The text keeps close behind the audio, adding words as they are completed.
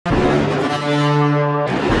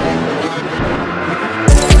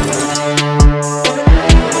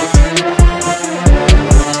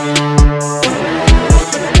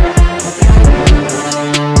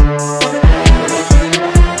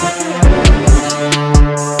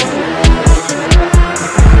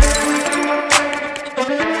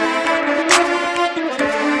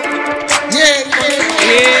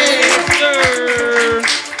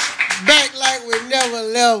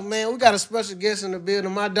special guest in the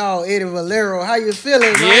building, my dog, Eddie Valero. How you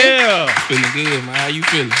feeling, man? Yeah. Feeling good, man. How you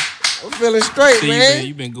feeling? I'm feeling straight, man.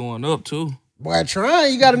 You been going up, too. Boy,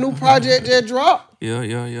 trying. You got a new project that dropped? Yeah.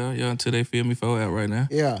 Until they feel me for out right now.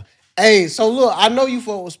 Yeah. Hey, so look, I know you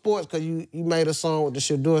fuck with sports because you made a song with the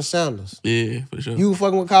Shador Sanders. Yeah, for sure. You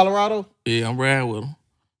fucking with Colorado? Yeah, I'm riding with them.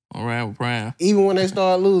 I'm riding with Prime. Even when they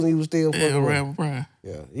started losing, you was still fucking with them? I'm riding with Prime.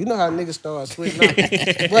 Yeah, you know how niggas start switching up.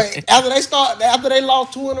 But after they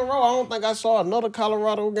lost 2 in a row, I don't think I saw another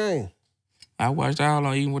Colorado game. I watched all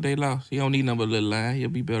on even what they lost. He don't need number little line. He'll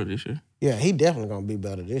be better this year. Yeah, he definitely gonna be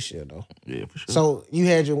better this year though. Yeah, for sure. So you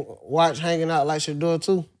had your watch hanging out like Shador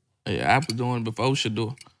too? Yeah, I was doing it before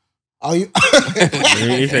Shador. Oh, you?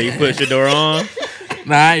 You say you put Shador on?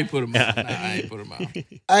 Nah, I ain't put him on.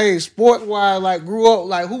 Hey, sports wise, like grew up,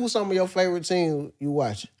 like who was some of your favorite teams you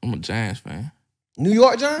watch? I'm a Giants fan. New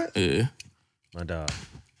York Giants? Yeah. My dog.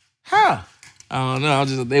 How? I don't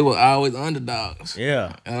know. They were always underdogs.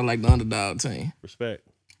 Yeah. I like the underdog team. Respect.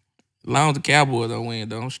 As long as the Cowboys don't win,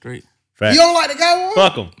 though, I'm straight. Fact. You don't like the Cowboys?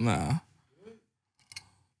 Fuck them. Nah.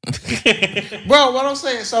 Bro, what I'm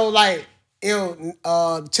saying, so like,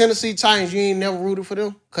 Tennessee Titans, you ain't never rooted for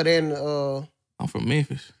them? Cause they're in I'm from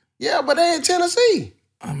Memphis. Yeah, but they in Tennessee.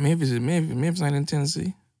 Memphis is Memphis. Memphis ain't in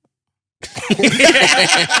Tennessee.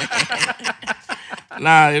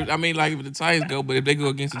 Nah, I mean, like, if the Titans go, but if they go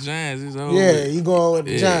against the Giants, it's over. Yeah, you going with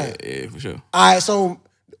the Giants. Yeah, for sure. All right, so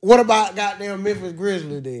what about goddamn Memphis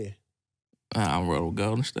Grizzlies then? I'm rolling with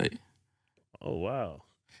Golden State. Oh, wow.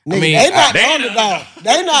 Nigga, they not the underdog.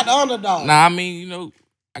 They not the underdog. Nah, I mean, you know,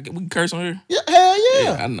 we can curse on here. Yeah, hell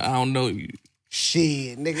yeah. I don't know you.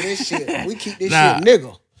 Shit, nigga, this shit. We keep this shit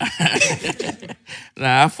nigga.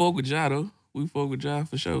 Nah, I fuck with Ja, though. We fuck with Ja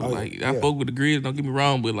for sure. I fuck with the Greene, don't get me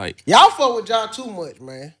wrong, but like... Y'all fuck with Ja too much,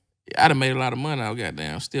 man. I done made a lot of money out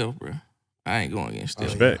goddamn Steph, bro. I ain't going against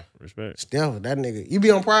Steph. Respect. Steph, that nigga. You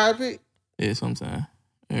be on Pride Pick? Yeah, sometimes.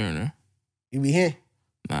 You know. You be here?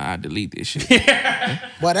 Nah, I delete this shit.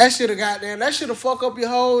 But that shit'll goddamn, that shit'll fuck up your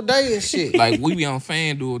whole day and shit. Like, we be on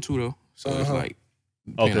FanDuel too, though. So it's like...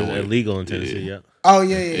 Oh, because it's illegal in Tennessee, yeah. Oh,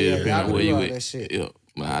 yeah. Where you that shit. Yeah.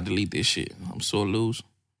 Man, I delete this shit. I'm so loose.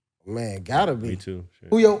 Man, gotta be. Me too. Shit.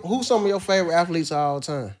 Who's some of your favorite athletes of all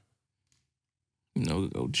time? You know,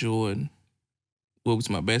 go Jordan. What was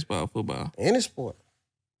my basketball, football? Any sport.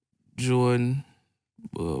 Jordan,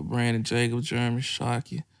 Brandon Jacobs, Jeremy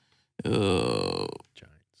Shockey. Giants.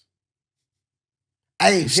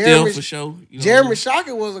 Hey, Still for sure. Jeremy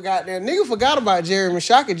Shockey was a goddamn nigga. Forgot about Jeremy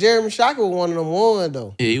Shockey. Jeremy Shockey was one of them ones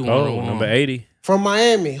though. Yeah, he one of them. Number 80. From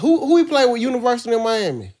Miami. Who he played with University of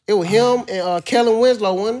Miami? It was him and Kellen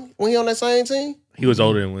Winslow, wasn't he on that same team? He was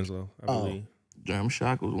older than Winslow, I believe. Jeremy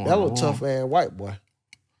Shockey was one that of them. was a tough ass white boy.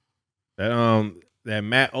 That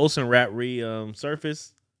Matt Olson rap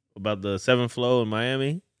surfaced about the 7th flow in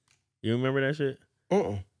Miami. You remember that shit?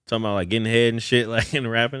 Talking about like getting head and shit, like in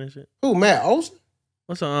rapping and shit. Who, Matt Olson?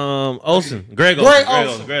 What's Olson? Greg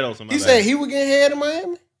Olson. Greg Olson. He said he was getting head in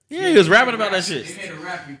Miami? Yeah, he was rapping about that shit. He had a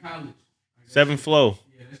rap in college. 7th flow.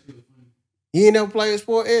 Yeah, that's really funny. You ain't never played a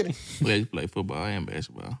sport, Eddie? Yeah, you play football and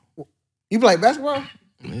basketball. You play basketball?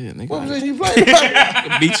 Yeah, nigga. What position you play?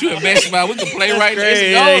 Beat you in basketball. We can play right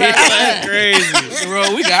there. That's crazy. Bro,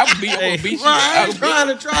 I can beat you. I ain't trying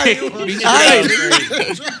to try you.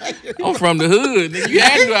 I'm from the hood. Nigga. You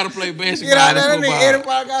had to know how to play basketball. Get out there, and nigga.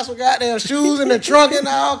 Everybody got some goddamn shoes in the trunk and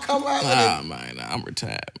all. Come out. Nah, man. I'm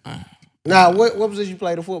retired, man. Nah, what position you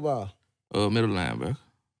play the football? Middle linebacker.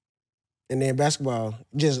 And then basketball,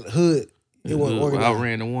 just hood. It wasn't organized. I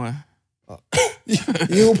ran the one.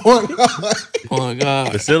 You point guard. Point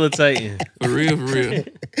guard. Facilitating. For real.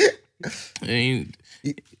 And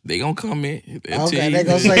they gonna come in. Okay, they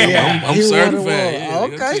gonna say, yeah. I'm certified. Yeah,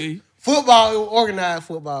 okay. Football, organized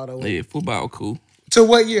football, though. Yeah, football cool. To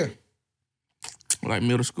what year? Like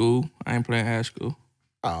middle school. I ain't playing high school.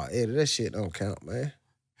 Oh, Eddie, that shit don't count, man.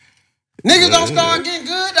 Niggas don't start getting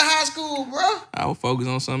good to high school, bro. I was focused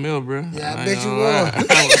on something else, bro. Yeah, I bet you were.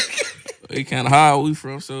 It kind of hard where we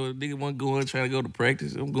from, so the nigga wasn't going trying to go to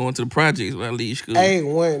practice. I'm going to the projects when I leave school. Hey,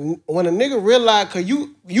 when a nigga realize, cause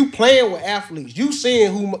you playing with athletes, you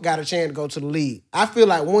seeing who got a chance to go to the league. I feel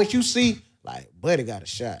like once you see, like, buddy got a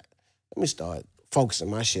shot, let me start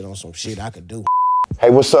focusing my shit on some shit I could do.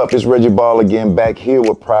 Hey, what's up? It's Reggie Ball again, back here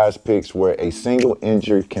with Prize Picks, where a single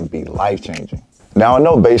injury can be life-changing. Now, I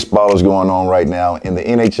know baseball is going on right now, and the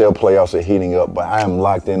NHL playoffs are heating up, but I am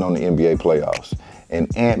locked in on the NBA playoffs.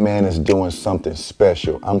 And Ant-Man is doing something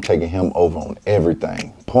special. I'm taking him over on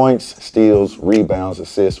everything. Points, steals, rebounds,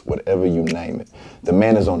 assists, whatever you name it. The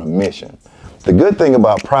man is on a mission. The good thing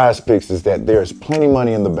about Prize Picks is that there's plenty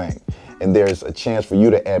money in the bank. and there's a chance for you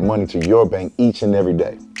to add money to your bank each and every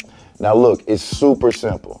day. Now look, it's super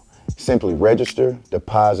simple. Simply register,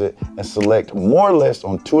 deposit, and select more or less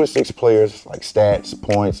on 2 to 6 players like stats,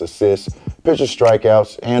 points, assists, pitcher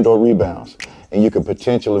strikeouts, and or rebounds. And you could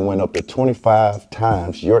potentially win up to 25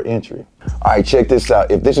 times your entry. All right, check this out.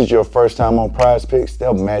 If this is your first time on Prize Picks,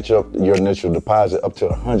 they'll match up your initial deposit up to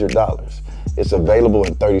 $100. It's available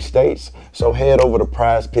in 30 states, so head over to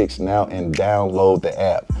Prize Picks now and download the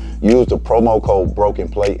app. Use the promo code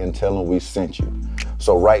BROKENPLAY and tell them we sent you.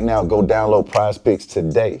 So right now, go download Prize Picks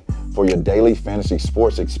today for your daily fantasy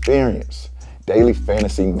sports experience. Daily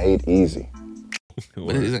fantasy made easy.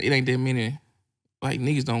 But it ain't that many. Like,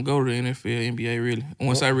 niggas don't go to the NFL, NBA, really.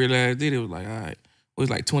 Once I realized it was like, all right. It was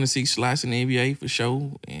like 26 slots in the NBA for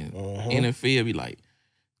sure. And NFL be like,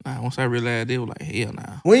 nah. Once I realized it was like, hell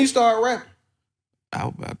nah. When you start rapping? I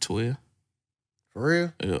was about 12. For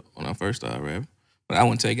real? Yeah, when I first started rapping. But I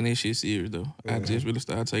wasn't taking this shit serious, though. I just really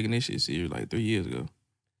started taking this shit serious like 3 years ago.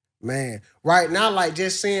 Man, right now, like,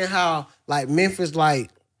 just seeing how, like, Memphis, like,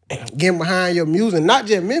 getting behind your music, not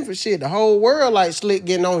just Memphis shit, the whole world, like, slick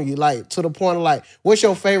getting on you, like, to the point of, like, what's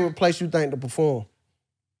your favorite place you think to perform?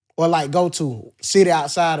 Or, like, go to, city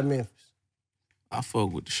outside of Memphis? I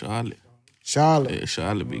fuck with Charlotte. Charlotte? Yeah,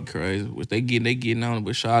 Charlotte be crazy. Which they getting on it,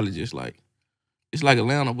 but Charlotte just like, it's like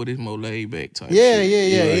Atlanta, but it's more laid back type shit.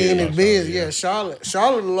 Yeah. In the biz,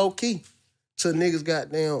 Charlotte low key. Till niggas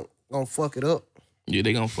goddamn gonna fuck it up. Yeah,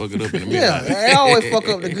 they gonna fuck it up in a minute. Yeah, they always fuck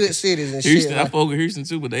up the good cities and Houston, shit. I Like, fuck with Houston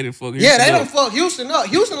too, but they didn't fuck Houston yeah, they up. don't fuck Houston up.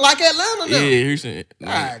 Houston like Atlanta now. Yeah, Houston.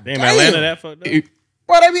 God Damn, Atlanta that fucked up?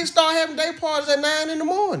 Bro, they be start having day parties at 9 in the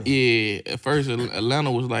morning. Yeah, at first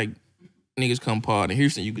Atlanta was like, niggas come party. In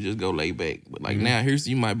Houston, you could just go lay back. But like now,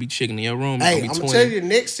 Houston, you might be checking in your room. Hey, I'm gonna tell you the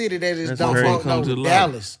next city that is don't fuck though,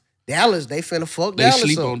 Dallas. Dallas, they finna fuck they Dallas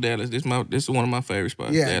sleep up. on Dallas. This is one of my favorite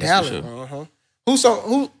spots. Yeah, Dallas. Dallas. For sure.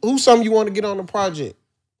 Who's something you want to get on the project?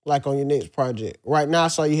 Like on your next project. Right now, I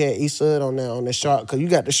saw you had East Sud on there on the Charlotte, cause you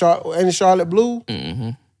got the Charlotte Blue.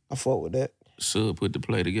 I fuck with that. Sud put the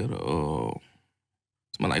play together.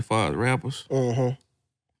 Smell like 5 rappers. Man,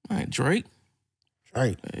 Drake.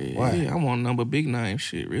 Drake. Yeah, I want number big name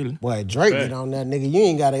shit, really. Boy, Drake get on that nigga. You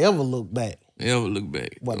ain't gotta ever look back. Never look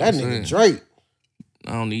back. Boy, that nigga Drake.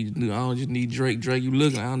 I don't just need Drake. Drake, you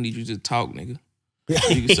looking. I don't need you to talk, nigga.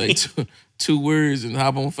 You can say two words and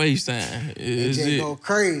hop on FaceTime. It's just go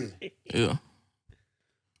crazy. Yeah.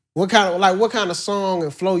 What kind of song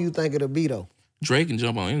and flow you think it'll be though? Drake can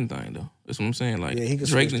jump on anything though. That's what I'm saying. Like he can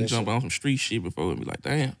Drake can jump on some street shit before and be like,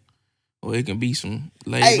 damn. Or it can be some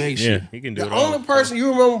laid back shit. Yeah, he can do the only person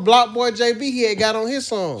you remember Block Boy JB, he had got on his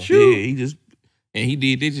song. Yeah, he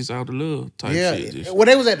did this just out of love type shit. Just, well,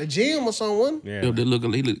 they was at the gym or something. Yeah.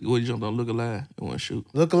 He jumped on Look Alive. It wasn't shoot.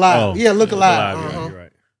 Look Alive. Yeah, Look Alive. You're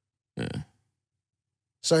right. Yeah.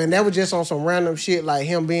 So, and that was just on some random shit like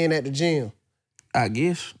him being at the gym. I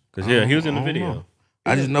guess. Because, he was in the video. Know.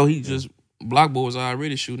 I just know he just, Block Boy was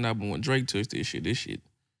already shooting out, but when Drake touched this shit.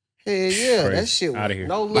 Hell yeah, Crazy. that shit was Outta here.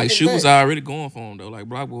 no looking Like, shoot back. was already going for him, though. Like,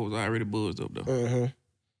 Block Boy was already buzzed up, though.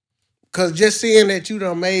 Because just seeing that you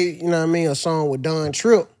done made, you know what I mean, a song with Don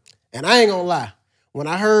Tripp, and I ain't gonna lie, when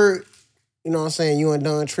I heard, you know what I'm saying, you and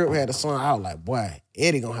Don Tripp had a song, I was like, boy,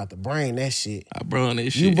 Eddie gonna have to bring that shit. I brought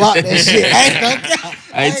that shit. You brought that shit.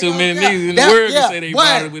 Ain't too many niggas in the world can say they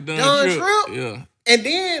brought it with Don Tripp. Yeah. And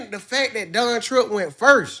then the fact that Don Tripp went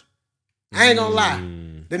first, I ain't gonna lie.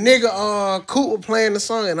 The nigga Coop was playing the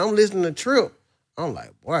song and I'm listening to Tripp. I'm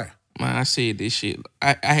like, boy. Man, I said this shit.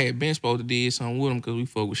 I had been supposed to do something with him because we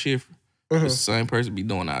fuck with Schiffer. It's the same person be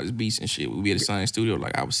doing all this beats and shit. We be at the same studio.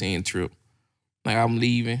 Like, I was seeing Tripp. Like, I'm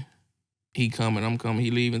leaving. He coming, I'm coming,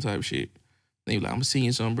 he leaving type shit. They be like, I'm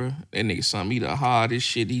seeing something, bro. That nigga sent me the hardest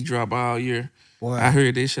shit he dropped all year. Boy. I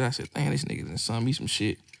heard this shit. I said, damn, this nigga done sent me some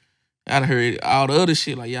shit. I done heard all the other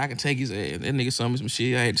shit. Like, yeah, I can take his ass. That nigga sent me some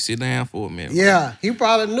shit. I had to sit down for a minute. Yeah, he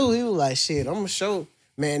probably knew. He was like, shit, I'm gonna show.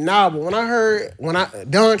 Man, nah, but when I heard,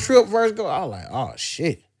 Don Tripp verse go, I was like, oh,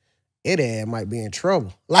 shit. It might be in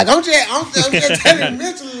trouble. Like, I'm just telling you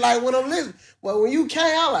mentally, like, when I'm listening. But when you came,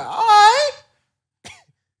 I was like, all right.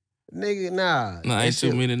 Nigga, nah. Nah, ain't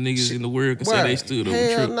too many niggas in the world can say they stood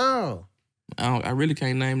over Tripp. No. I really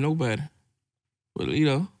can't name nobody. But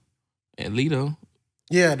Lito. And Lito.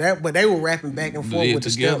 Yeah, but they were rapping back and forth with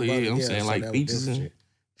together, the yeah. I'm saying, like, features and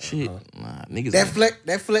shit. Nah, niggas.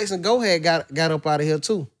 That Flex and Go had got up out of here,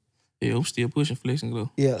 too. Yeah, I'm still pushing Flex and Go.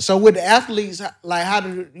 Yeah, so with the athletes, like, how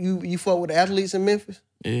do you fuck with the athletes in Memphis?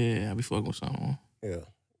 Yeah, I be fucking with some on. Yeah.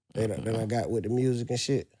 They done got with the music and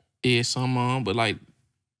shit. Yeah, some on, but, like,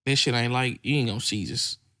 that shit ain't like, you ain't gonna see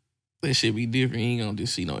just, that shit be different. You ain't gonna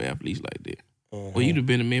just see no athletes like that. Well, you done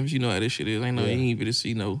been to Memphis, you know how this shit is. Ain't no, you ain't even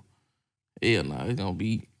see no. Hell nah, it's gonna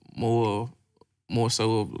be more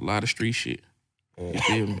so of a lot of street shit. You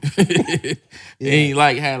feel me? It ain't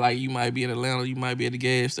like how like you might be in Atlanta, you might be at the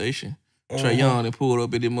gas station. Trae Young and pulled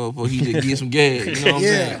up at that motherfucker, he just get some gas. You know what I'm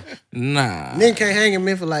saying? Nah. Nigga can't hang in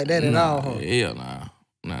Memphis like that at all, huh? Hell nah.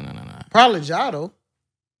 Nah. Probably Ja, though.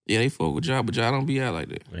 Yeah, they fuck with Ja, but Ja don't be out like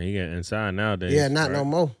that. Man, he got inside nowadays. Yeah, not no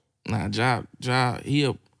more. Nah, Ja, he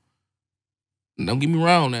up. Don't get me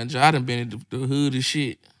wrong now, Ja done been in the hood and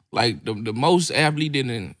shit. Like, the most athlete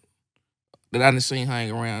that I done seen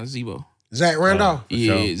hang around Zebo. Zach Randolph?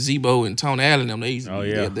 Yeah, sure. Zebo and Tony Allen, them, they used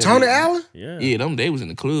to Tony Allen? Yeah. Yeah, them, they was in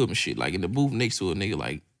the club and shit, like in the booth next to a nigga,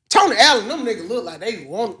 like. Tony Allen, them niggas look like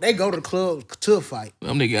they go to the club to a fight.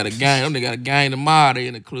 Them nigga got a gang tomorrow, they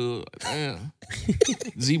in the club. Like, damn.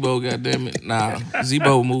 Zebo, goddamn it. Nah,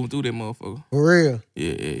 Zebo moving through that motherfucker. For real?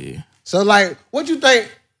 Yeah. So, like, what you think?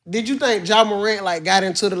 Did you think Ja Morant, like, got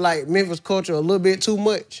into the, like, Memphis culture a little bit too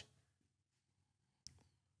much?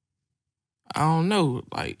 I don't know.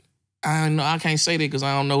 Like, I can't say that because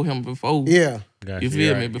I don't know him before. Yeah. Gotcha, You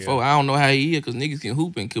feel right, me? Before, I don't know how he is because niggas can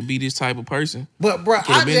hoop and could be this type of person. But, bro,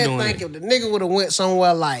 I been just doing think it. if the nigga would have went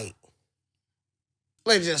somewhere like,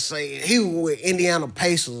 let's just say he was with Indiana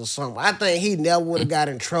Pacers or something, I think he never would have got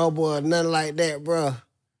in trouble or nothing like that, bro.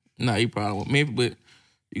 Nah, he probably won't. Maybe, but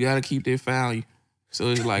you got to keep that value. So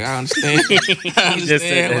it's like, I understand. I just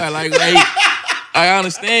said understand. that. Like, I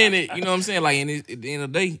understand it. You know what I'm saying? Like, at the end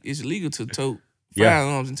of the day, it's illegal to tote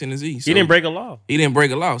firearms in Tennessee. So He didn't break a law. He didn't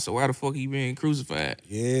break a law, so why the fuck he being crucified?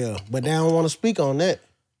 Yeah, but they don't want to speak on that.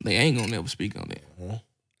 They ain't gonna never speak on that.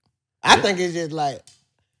 I think it's just like,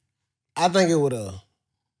 I think it was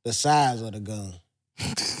the size of the gun.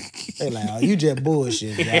 They like, oh, you just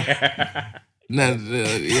bullshit, Ja. Now,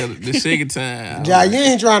 the second time. Ja, you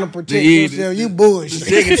ain't trying to protect yourself, you The bullshit.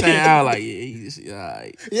 second time, I was like, yeah, he's all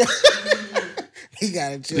right. Yeah. He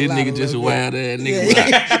gotta chill This out nigga a just a little bit. wild ass Yeah,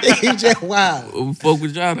 nigga. he just wild. We fuck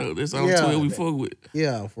with y'all though. That's all Yeah. 12 we fuck with.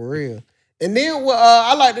 Yeah, for real. And then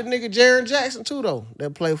I like the nigga Jaren Jackson too though.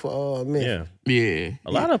 That play for Memphis. Yeah. Yeah.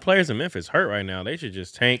 A lot of players in Memphis hurt right now. They should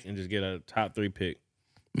just tank and just get a top 3 pick.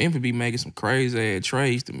 Memphis be making some crazy ass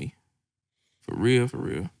trades to me. For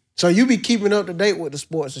real. So you be keeping up to date with the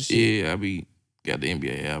sports and shit. Yeah, I be got the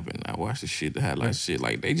NBA app and I watch the shit, the highlights shit.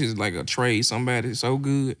 Like they just like a trade somebody so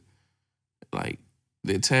good. Like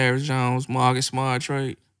the Terrence Jones, Marcus Smart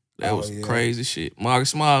trade. That was crazy shit. Marcus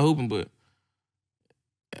Smart hooping, but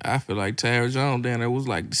I feel like Terrence Jones down there was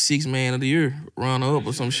like the 6th man of the year, runner up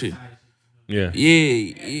or some shit. Yeah.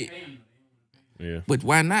 Yeah. But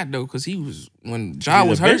why not though? Because he was when Ja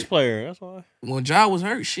was hurt. Bench player, that's why. When Ja was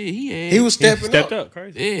hurt, shit, He was stepping up.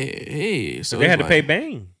 Crazy. Yeah. So they had to like, pay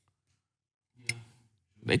Bane.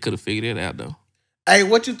 They could have figured it out though. Hey,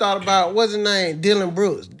 what you thought about, what's his name? Dylan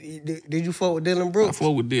Brooks. Did you fuck with Dylan I Brooks?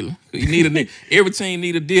 fuck with Dylan. You need a nigga. Every team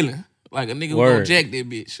need a Dylan. Like a nigga who gonna jack that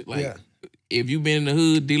bitch. Like if you been in the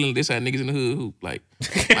hood, Dylan, this how niggas in the hood hoop. Like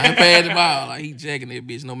I ain't pass the ball. Like he jacking that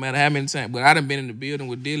bitch no matter how many times. But I done been in the building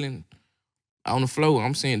with Dylan on the floor.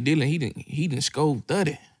 I'm saying Dylan, he didn't score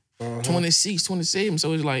 30. 26, 27.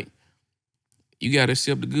 So it's like you gotta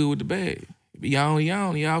accept the good with the bad. Be y'all, he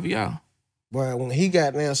off y'all. But when he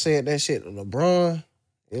got down said that shit to LeBron,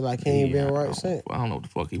 it like he ain't been right since. I don't know what the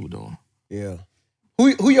fuck he was doing. Yeah.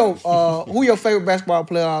 Who your favorite basketball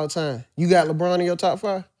player all the time? You got LeBron in your top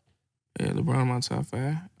 5? Yeah, LeBron my top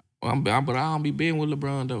 5. Well, but I don't be betting with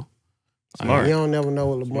LeBron though. Smart. You don't never know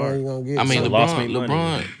what LeBron you gonna get. I mean, so.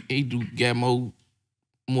 LeBron, he do got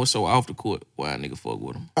more so off the court. Why a nigga fuck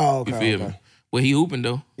with him? Oh, okay. You feel me? But he hooping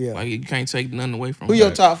though. Yeah. Like you can't take nothing away from Who him.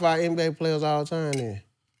 your top 5 NBA players all the time then?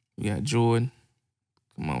 We got Jordan.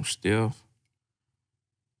 Come on, Steph.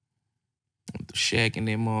 Shaq in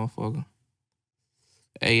that motherfucker.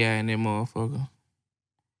 AI in that motherfucker.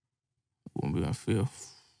 Won't be on 5th.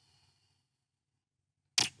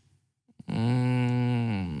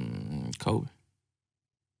 Kobe.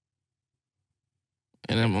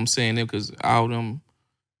 And I'm saying that because all them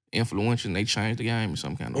influential, they changed the game in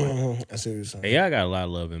some kind of way. I see what you're saying. AI got a lot of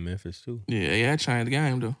love in Memphis too. Yeah, AI changed the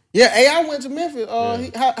game though. Yeah, AI went to Memphis.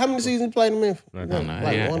 How many seasons he played in Memphis? No,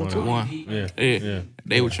 like AI 1 or 2? One. Yeah.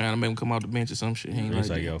 They were trying to make him come off the bench or some shit. He ain't He's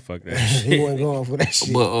like like, that. yo, fuck that shit. He wasn't going for that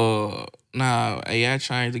shit. But AI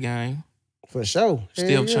changed the game. For sure.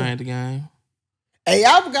 Still changed the game.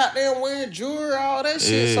 AI got them wearing jewelry, all that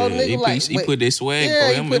shit. So nigga he put that swag for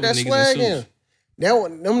yeah, him. he put that swag in.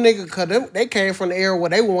 Them niggas, cause they came from the era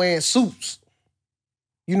where they were wearing suits.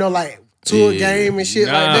 You know, like to a game and shit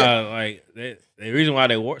like that. Like the reason why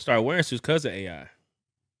they started wearing suits because of AI.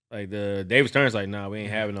 Like the David Stern's like, nah, we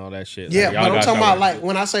ain't having all that shit. Yeah, like, but I'm talking about like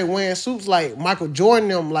when I say wearing suits, like Michael Jordan,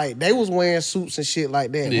 them like they was wearing suits and shit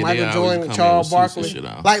like that. Yeah, Michael they Jordan, always come Charles in with suits and Barkley,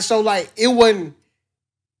 shit on. like so, like it wasn't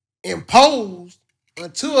imposed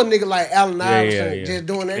until a nigga like Allen Iverson just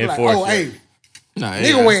doing that. Like, Enforce oh, it. hey, Nah,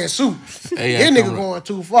 nigga wearing suits. AI That nigga come- going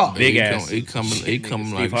too far. Big he ass come, he suits. come, he Nigga, come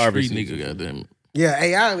Steve like a Harvey street suits. nigga, goddamn. Yeah,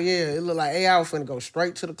 AI, yeah, it look like AI was finna go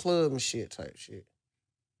straight to the club and shit type shit.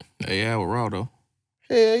 AI was raw though.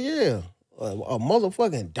 Hell yeah, a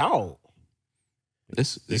motherfucking dog.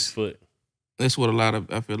 That's 6 foot. That's what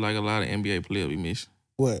I feel like a lot of NBA players be missing.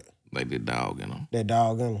 What? Like that dog in them. That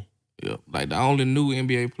dog in him. Yeah. Like the only new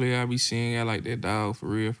NBA player I be seeing got like that dog for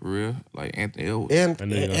real. Like Anthony Edwards. And I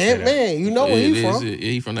knew you gonna say that. man, you know where he Yeah, from?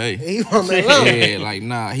 he from the A. He from Atlanta. Yeah, like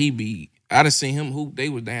nah, he be. I done seen him hoop. They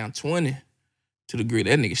was down 20 to the grid.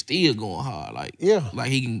 That nigga still going hard. Like Yeah. like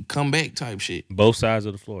he can come back type shit. Both sides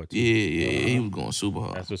of the floor, too. Yeah, he was going super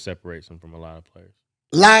hard. That's what separates him from a lot of players.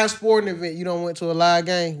 Live sporting event, you done went to a live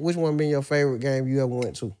game? Which one been your favorite game you ever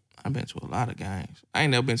went to? I've been to a lot of games. I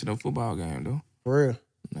ain't never been to no football game though. For real?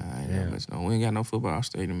 Nah, I ain't never been to no. We ain't got no football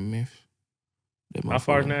stadium in Memphis. That How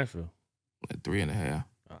far is motherfucker, Nashville? Like 3.5.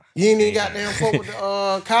 You ain't even got damn fuck with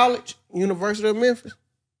the college, University of Memphis?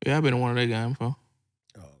 Yeah, I've been to one of their games before.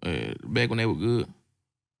 Back when they were good.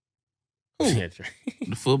 Yeah, true.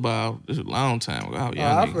 The football, this was a long time ago. I was Oh,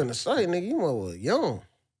 young I nigga. finna say, nigga, you was young.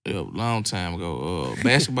 Yeah, long time ago.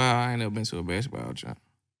 Basketball, I ain't never been to a basketball joint.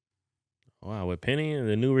 Wow, with Penny and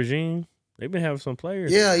the new regime, they've been having some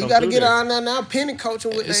players. Yeah, you come got to through get there. on there now. Penny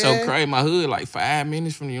coaching with It's their so ass. crazy. My hood, like 5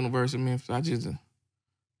 minutes from the University of Memphis.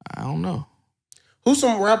 I don't know. Who's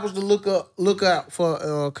some rappers to look out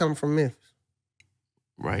for coming from Memphis?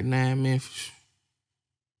 Right now in Memphis.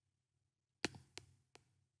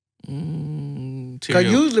 Because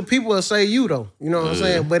usually people will say you, though. You know what I'm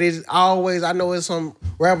saying? But it's always, I know it's some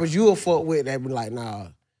rappers you'll fuck with that be like, nah.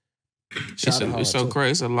 It's so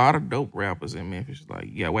crazy. It's a lot of dope rappers in Memphis. Like,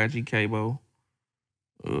 you got YG Cabo,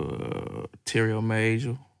 Terrio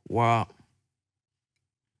Major, WAP.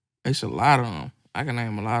 It's a lot of them. I can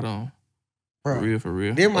name a lot of them. For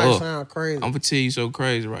real. They might sound crazy. I'm gonna tell you so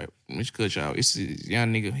crazy, right? Let me cut y'all. It's this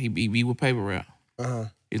young nigga. He be with paper rap. Uh-huh.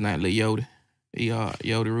 His name Lil Yodi. He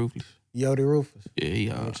Yodi Ruthless. Yodi Rufus. Yeah, he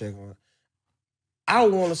Let me check one. I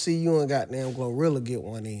want to see you and goddamn Glorilla get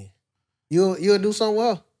one in. You'll do something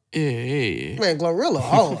well? Yeah. Man, Glorilla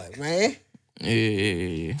hard, man.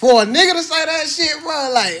 Yeah. For a nigga to say that shit,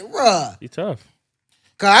 bro, like, bro. You tough.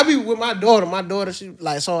 Cause I be with my daughter. My daughter, she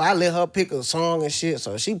like, so I let her pick a song and shit.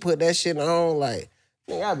 So she put that shit on, like,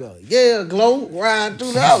 nigga, I be like, yeah, Glow, riding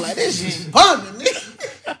through the house. Like, this shit's pumping,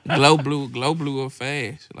 nigga. Glow blew up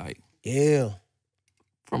fast. Like, yeah.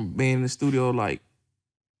 From being in the studio, like,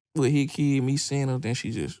 with his kid, me seeing her, then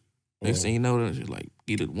she just, next thing you know, then she like,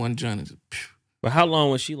 get it one joint and just, phew. But how long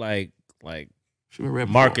was she like She been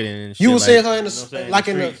rapping marketing and shit? You was like, seeing her in you know the, what I'm saying, like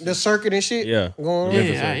in streets? the circuit and shit? Yeah. Going on?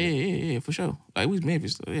 Yeah, for sure. Like, we was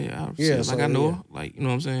Memphis, though. Yeah, so, I know yeah. her. Like, you know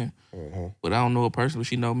what I'm saying? But I don't know her personally.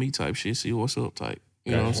 She know me type shit. See what's up type.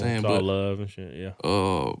 You know what I'm saying? It's all love and shit,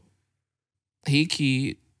 yeah. He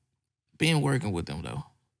kid been working with them, though.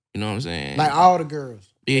 You know what I'm saying? Like all the girls.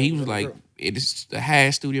 Yeah, he was like, it's the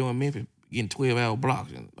highest studio in Memphis, getting 12-hour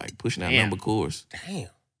blocks and like pushing out number chords. Damn.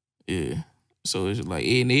 Yeah. So it's like,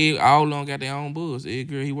 and they all along got their own buzz. Every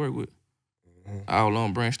girl he worked with. All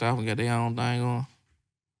along branched off and got their own thing on.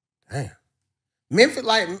 Damn. Memphis,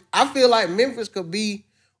 like, I feel like Memphis could be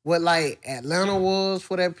what like Atlanta was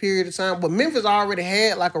for that period of time. But Memphis already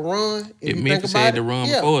had like a run. If you Memphis think about had it. the run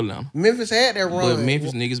Yeah. before Atlanta. Memphis had that run. But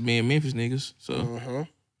Memphis niggas being Memphis niggas. So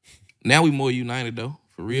now we more united though.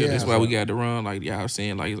 For real. Yeah, That's why we got to run. Like y'all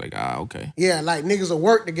saying, like, it's like, okay. Yeah, like niggas will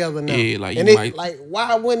work together now. Yeah, like, and you it, might- like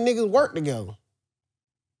why wouldn't niggas work together?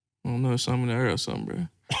 I don't know, something in the air or something, bro.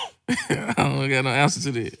 I don't got no answer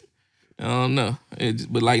to that. I don't know.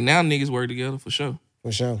 But like now niggas work together for sure.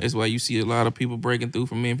 For sure. That's why you see a lot of people breaking through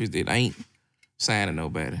from Memphis that ain't signing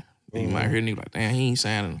nobody. You might hear niggas like, damn, he ain't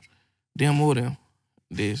signing them or them.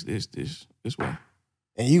 This way.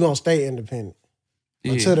 And you gonna stay independent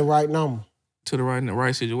Yeah. until the right number. To the right in the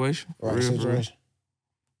right situation. For Right real, for real. situation.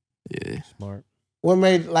 Yeah. Smart. What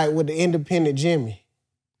made like with the independent Jimmy?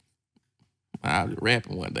 I was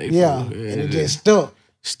rapping one day. for Yeah. real. And it just stuck.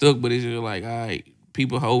 Stuck, but it's just like, all right,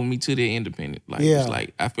 people hold me to their independent. Like, Yeah. it's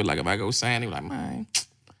like, I feel like if I go sign, they be like, man,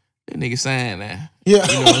 that nigga signed now. Yeah.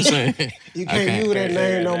 You know what I'm saying? You I can't use that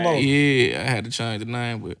name no more. Yeah, I had to change the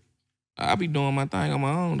name, but I be doing my thing on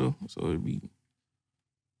my own though. So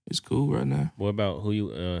it's cool right now. What about who you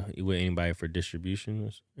with anybody for distribution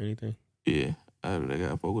or anything? Yeah, I got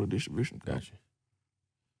to fuck with a distribution. Gotcha.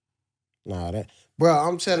 Nah, bro,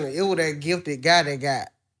 I'm telling you, it was that gifted guy that got,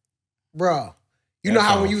 bro. You know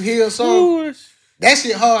how when you hear a song, that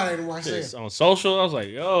shit hard than Marcel. On social, I was like,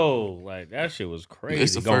 yo, like that shit was crazy.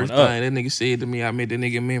 It's the first thing that nigga said to me. I met that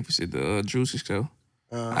nigga in Memphis at the Juicy show.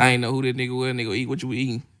 I ain't know who that nigga was. Nigga, eat what you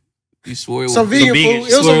eating. You swore it was some vegan food. It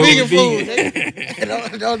was some vegan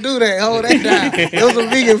food. Don't do that. Hold that down. It was some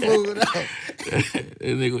vegan food.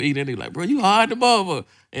 That nigga eat that nigga like, bro, you hard the motherfucker.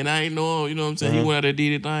 And I ain't know, you know what I'm saying? He went out there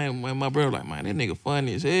did his thing. My brother like, man, that nigga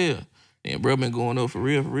funny as hell. And bro been going up for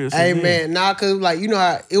real. Hey man, nah, cause like you know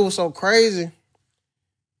how it was so crazy.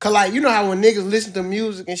 Cause like you know how when niggas listen to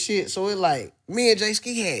music and shit, so it like me and J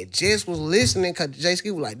Ski had just was listening cause J Ski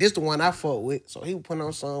was like, this the one I fuck with. So he was putting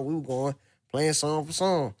on song, we were going, playing song for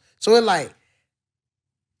song. So it like,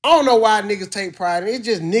 I don't know why niggas take pride in it. It's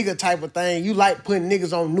just nigga type of thing. You like putting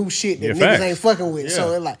niggas on new shit that niggas ain't fucking with. Yeah.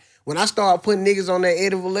 So it like, when I start putting niggas on that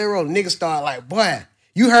Eddie Valero, niggas start like, boy,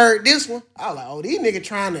 you heard this one? I was like, oh, these niggas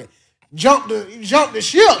trying to jump the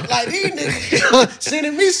ship. Like these niggas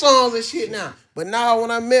sending me songs and shit now. But now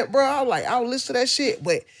when I met bro, I was like, I'll listen to that shit.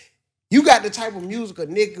 But you got the type of music a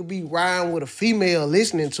nigga could be riding with a female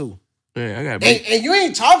listening to. Yeah, I got and you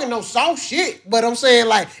ain't talking no soft shit, but I'm saying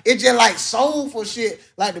like it's just like soulful shit.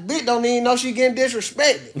 Like the bitch don't even know she getting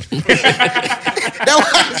disrespected. That's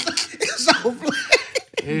why it's so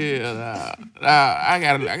yeah, I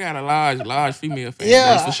got a large female fan. Yeah,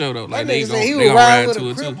 that's for sure though. Like they he gonna ride with to a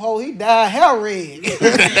it crip too. hole. He died hell red.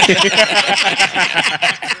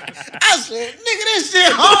 I said, nigga, this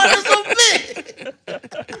shit hard as a bitch.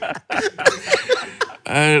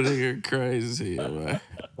 That nigga crazy as hell, man.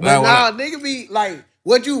 But nah, nigga be like,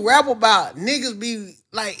 what you rap about, niggas be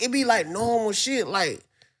like, it be like normal shit, like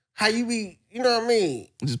how you be, you know what I mean?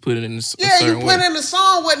 Just put it in the yeah, you put it in the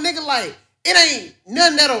song what nigga like, it ain't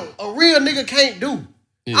nothing that a real nigga can't do.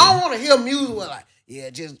 Yeah. I don't want to hear music where like, yeah,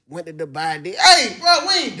 just went to Dubai. Hey, bro,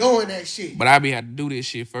 we ain't doing that shit. But I be have to do this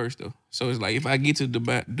shit first though. So it's like if I get to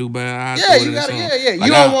Dubai, you gotta, Like,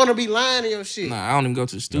 you don't want to be lying to your shit. Nah, I don't even go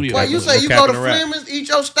to the studio. Well, you say you go to Fleming's, eat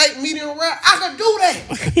your steak, medium rare. I could do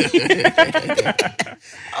that.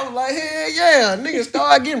 I was like, hell yeah, niggas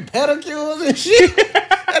start getting pedicures and shit.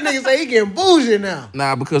 That nigga say he getting bougie now.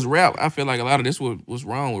 Nah, because rap, I feel like a lot of this was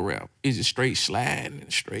wrong with rap. It's just straight sliding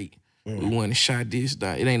and straight. We went and shot this,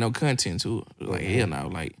 that. It ain't no content to it. Like hell no,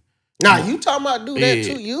 like. Nah, you talking about do that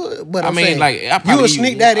too? You, but I'm saying, like you would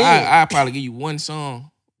sneak that in. I probably give you one song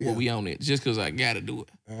where we on it, just because I gotta do it.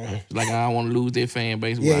 Like I don't want to lose that fan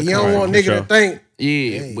base. Yeah, you don't want nigga to think.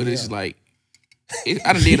 Yeah, but it's like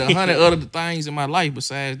I done did 100 other things in my life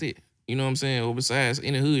besides that. You know what I'm saying? Or besides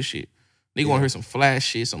any hood shit. Nigga want to hear some flash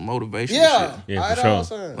shit, some motivational shit. Yeah, for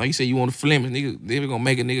sure. Like you said, you want to Fleming. Nigga, they gonna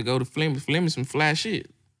make a nigga go to Fleming. Fleming some flash shit.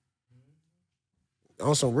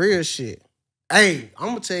 On some real shit. Hey, I'm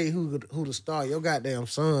gonna tell you who to start. Your goddamn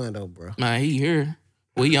son though, bro. Nah, he here.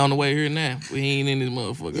 Well, he on the way here now. But he ain't in this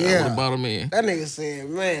motherfucker. Yeah. I would've bought him in. That nigga said,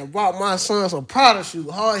 man, bought my son some Prada shoes.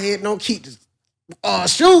 Hard head don't keep the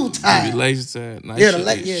shoe tied. He be lazy tied. Nah,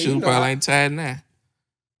 shoe probably ain't tied now.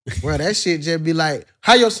 Bro, that shit just be like,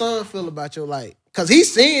 how your son feel about your like? Cause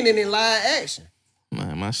he's seeing it in live action.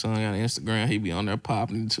 Man, my son got an Instagram. He be on there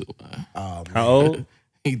popping too, man. Oh, man. How old?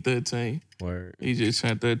 He 13. Word. He just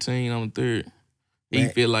turned 13 on the 3rd. He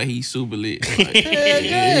feel like he's super lit. Like,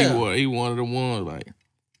 he one of the ones. Like,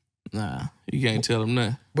 nah, you can't tell him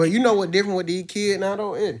nothing. But you know what different with these kids now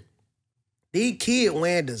though? These kids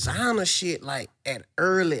wearing designer shit like at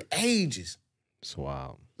early ages. It's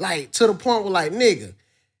wild. Like to the point where like, nigga,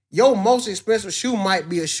 your most expensive shoe might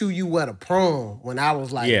be a shoe you wear to prom. When I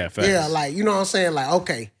was like, like you know what I'm saying? Like,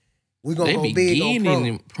 okay, we gonna go big on prom.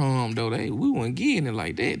 In prom though. We wasn't getting it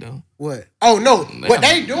like that though. What? Oh no, what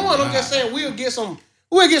they doing? I'm just saying we'll get some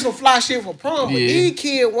fly shit for prom. But these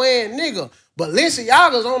kids wearing nigga,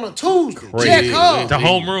 Balenciaga's on a Tuesday. Crazy. The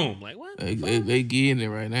homeroom. Like what? They getting it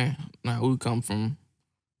right now. Now we come from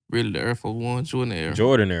really the Air Force One, Jordan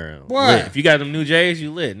era. What? If you got them new J's,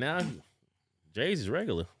 you lit. Now J's is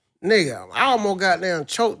regular. Nigga, I almost goddamn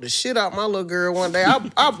choked the shit out my little girl one day.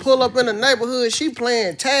 I pull up in the neighborhood, she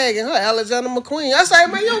playing tag and her Alexander McQueen. I say,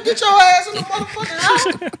 man, you don't get your ass in the motherfucking house.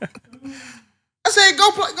 I said,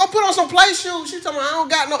 go put on some play shoes. She told me, I don't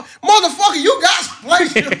got no motherfucker. You got some play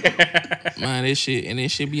shoes. Man, this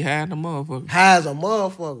shit be high as a motherfucker. High as a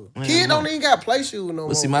motherfucker. Man, kid don't even got play shoes no more.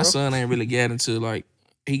 But see, my son ain't really got into like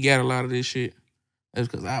he got a lot of this shit. That's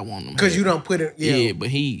because I want him. Because you don't put it. Yeah, but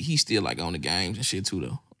he still like on the games and shit too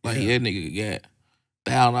though. Like that nigga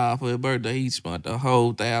got $1,000 for his birthday. He spent the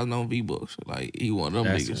whole $1,000 on V-Bucks. Like he one of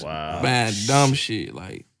them niggas buying dumb shit.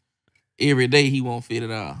 Like every day he won't fit it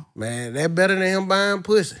all. Man, that better than him buying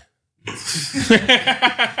pussy.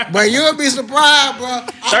 But you'll be surprised, bro.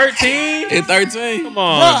 13? At 13? Come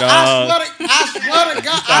on, Bro, dog. I swear to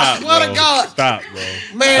God. I swear to God. Stop,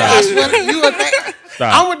 bro. Man, I swear to you would think.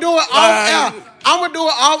 Stop. I'm gonna do it off air. I'm gonna do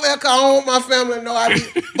it off air because I don't want my family to know I be.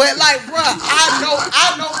 But like, bro,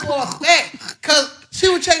 I know for a fact. Cause she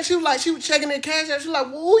was checking their cash app. She was like,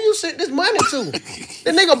 well, who you sent this money to?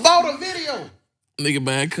 The nigga bought a video. Nigga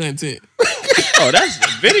buying content. Oh, that's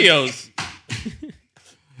videos.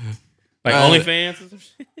 Like OnlyFans or some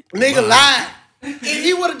shit? Nigga lied. If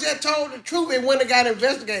he would have just told the truth and went and got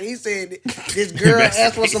investigated, he said this girl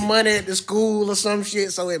asked for some money at the school or some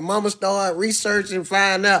shit, so his mama started researching and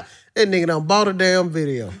find out that nigga done bought a damn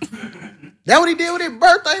video. That what he did with his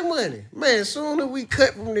birthday money. Man, soon as we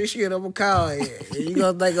cut from this shit, I'm gonna call him. You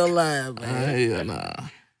gonna think I'm lying, man. Hell nah.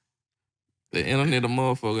 The internet a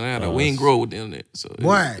motherfucker. Now, we ain't grow with the internet. So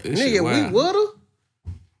Why? Nigga, we would've.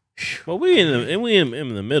 Well, we in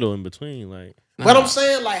the middle, in between, like. But I'm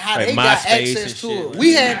saying, like, how Like they got MySpace access to and it. shit.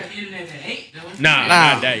 We had. Nah,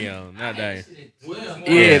 not that young. Not that young.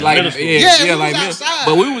 Yeah, like middle school. Yeah, like we was outside.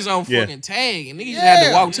 but we was on fucking tag and niggas had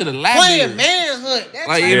to walk to the library. Playing manhunt. That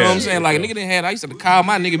Like, type you know of what I'm shit. saying? Like, a nigga didn't have, I used to call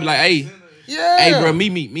my nigga, be like, hey, Yeah. hey, bro,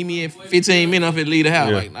 meet me in 15 minutes, I'm finna leave the house.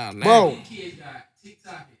 Yeah. Like, nah. Bro. Kids got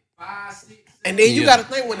TikTok at 5, 6. And then you Yeah. gotta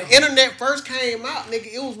think, when the internet first came out,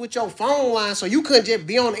 nigga, it was with your phone line, so you couldn't just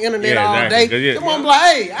be on the internet Yeah, all exactly. day. Yeah. Come on, be like,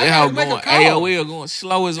 hey, I They how gotta make going a call. AOL going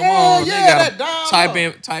slow as a Hell motherfucker. yeah, They that gotta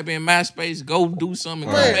dial-up. type in MySpace, go do something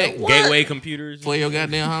and Man, come back what? Gateway computers. for your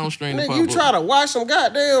goddamn home stream to Nigga, pop you up. try to watch some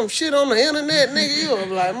goddamn shit on the internet, nigga, you'll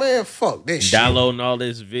be like, man, fuck this shit. Downloading all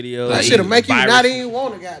this video. That Like, shit'll make you not viruses. even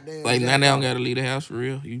want to goddamn. Like, now they don't gotta leave the house for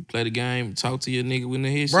real. You play the game, talk to your nigga when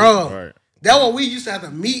they hit shit. Bro, Right. that's what we used to have to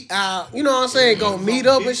meet out. You know what I'm saying? Go meet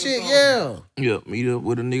up and shit, yeah. Yeah, meet up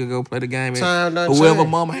with a nigga, go play the game. Time done Whoever changed.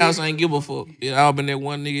 mama house ain't give a fuck. It all been that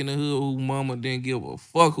one nigga in the hood who mama didn't give a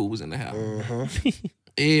fuck who was in the house.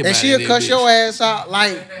 Everybody And she'll that cuss bitch. your ass out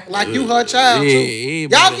like you her child, Yeah, too. everybody Y'all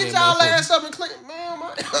that get y'all motherfucker. ass up and clean.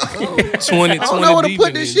 Man, 20, I don't know where to deep put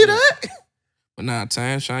in this this shit bitch. at. But nah,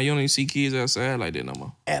 time shine. You don't even see kids outside like that no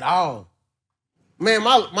more. At all. Man,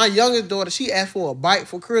 my youngest daughter, she asked for a bike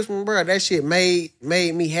for Christmas, bro. That shit made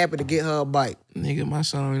me happy to get her a bike. Nigga, my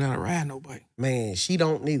son don't even know how to ride no bike. Man, she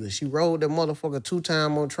don't neither. She rode that motherfucker 2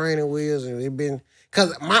 times on training wheels, and it been,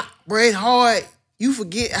 cause bro, it's hard. You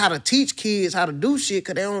forget how to teach kids how to do shit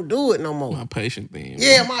because they don't do it no more. My patient thing.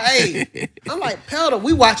 Yeah, I'm like, pedal.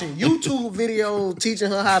 We watching YouTube videos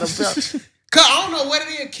teaching her how to pedal. Cause I don't know what it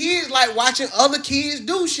is. Kids like watching other kids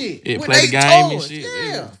do shit. Yeah, with play the they game and toys. shit.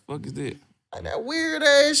 Yeah. What the fuck is that? Like that weird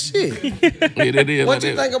ass shit. Yeah, that is What like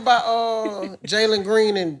you that. think about Jalen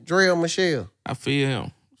Greene and Drell Michelle? I feel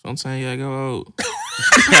him. Sometimes you gotta go old.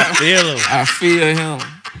 Feel 'em. I feel him.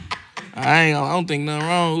 I don't think nothing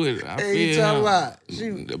wrong with it. I Hey, you feel talking him.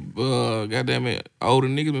 about? She, Goddamn it, older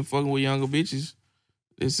niggas been fucking with younger bitches.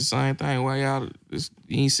 It's the same thing. Why y'all? You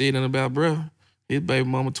ain't said nothing about bruh. His baby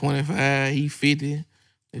mama 25, he 50.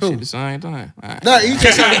 That shit the same thing. no, you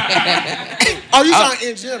just oh, you talking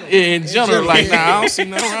in general? Yeah, in general, like, yeah. nah, I don't see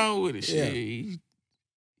nothing wrong with it. Yeah. Shit.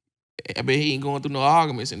 I bet he ain't going through no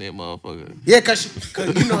arguments in that motherfucker. Yeah, cause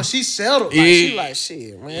you know she settled. Like, Yeah. She like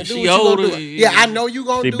shit, man. Do She what you older, gonna do. Yeah, I know you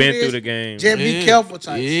gonna She do been this. through the game. Just be careful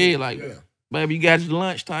type yeah, shit. like, baby, you got your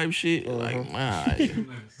lunch type shit. Like, nah,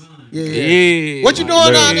 Yeah. yeah. What you doing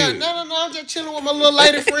like, down yeah. there? No, I'm just chilling with my little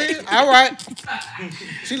lady friend. All right.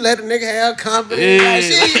 She let the nigga have confidence. Yeah. Like,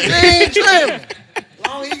 she ain't tripping.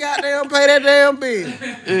 Long as he goddamn pay that damn bill.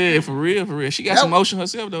 Yeah, for real. She got some motion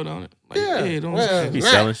herself though, don't it? Like, Yeah. don't Well, Be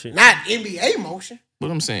selling shit. not NBA motion. But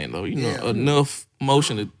I'm saying though, you know, Yeah. enough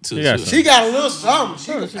motion to got She got a little something.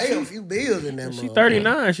 She can pay a few bills in that She motherfucker.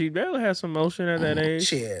 39. She barely has some motion at that age.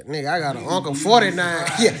 Shit, nigga, I got an uncle 49.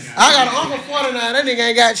 Yeah, I got an uncle 49. That nigga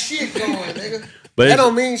ain't got shit going, nigga. But That it's,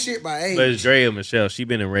 don't mean shit by age. but it's Dre and Michelle. She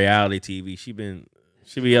been in reality TV. She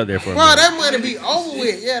be up there for a Bro, minute. that money be over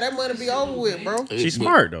with. Yeah, that money be over with, bro. She's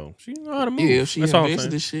smart though. She know how to move. Yeah, if she That's all I'm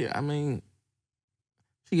invested saying. this shit, I mean,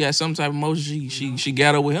 she got some type of motion. She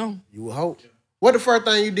got her with him. You would hope. What the first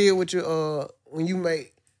thing you did with your when you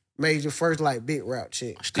made your first like big rap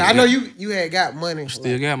check? 'Cause Still I know got- you had got money.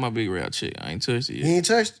 Still got my big route check. I ain't touched it You yet. ain't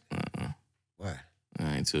touched it? Why?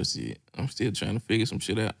 I ain't touched it yet. I'm still trying to figure some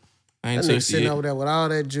shit out. I ain't That nigga touched it sitting yet. over there with all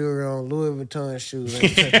that jewelry on, Louis Vuitton shoes,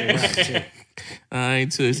 ain't touching rap check. I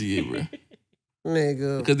ain't touched it yet, bro.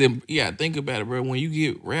 Nigga. Because then, yeah, think about it, bro. When you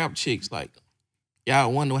get rap chicks, like,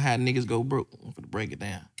 y'all wonder how niggas go broke. I'm finna break it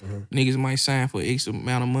down. Niggas might sign for X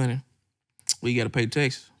amount of money. We gotta pay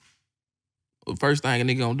taxes. The first thing a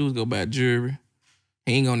nigga gonna do is go buy jewelry. He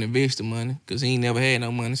He ain't gonna invest the money because he ain't never had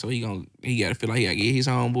no money. So he gotta feel like he gotta get his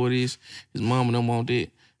homeboy this. His mama don't want that.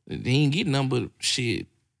 He ain't getting nothing but shit.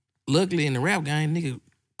 Luckily in the rap game, nigga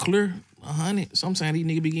clear 100. Sometimes these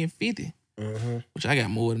niggas be getting 50. Which I got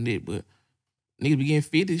more than that, but niggas be getting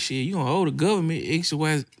 50 shit. You gonna owe the government X,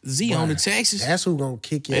 Y, Z on the taxes. That's who gonna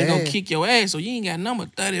kick your ass. They gonna kick your ass. So you ain't got number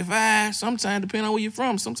 35. Sometimes depending on where you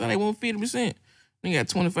from. Sometimes they want 50%. They got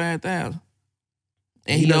 25,000.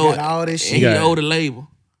 And he owed all this shit. And he owed the label.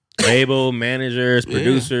 Label, managers,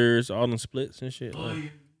 producers, all them splits and shit.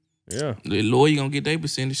 Yeah. The lawyer gonna get their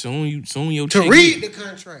percentage soon. Your to read the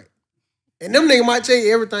contract. And them niggas might tell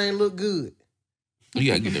you everything look good.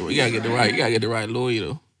 You gotta get the right lawyer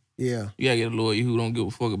though. Yeah. You gotta get a lawyer who don't give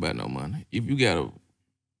a fuck about no money. If you got a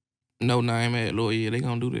no-name ad lawyer, they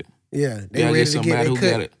gonna do that. Yeah. They ready to somebody who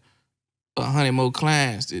got 100 more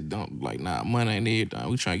clients that don't like money ain't everything.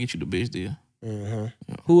 We trying to get you the best deal. Yeah.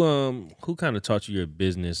 Who kind of taught you your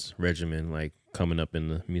business regimen, like coming up in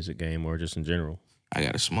the music game or just in general? I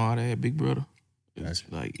got a smart ass big brother. It's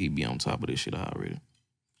like he be on top of this shit already.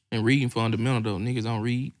 And reading fundamental though. Niggas don't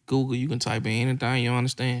read. Google, you can type in anything you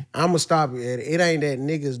understand. I'ma stop you at it. It ain't that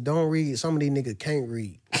niggas don't read. Some of these niggas can't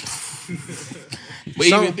read. But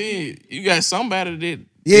even then, you got somebody that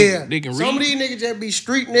they can read. Some of these niggas just be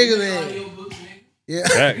street niggas and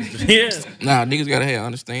yeah. Nah, niggas gotta have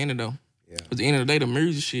understanding though. Yeah. At the end of the day, the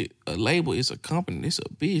music shit, a label is a company. It's a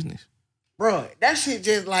business. Bro, that shit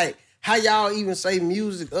just like how y'all even say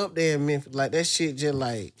music up there in Memphis. Like that shit just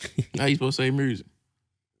like how you supposed to say music?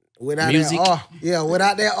 Without music. That R. Yeah,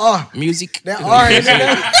 without that R. Music. That R in there.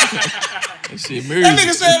 That shit music. That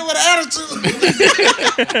nigga said it with an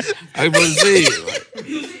attitude. I was supposed to say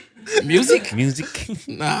it. Like, music? Music.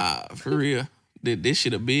 Nah, for real. This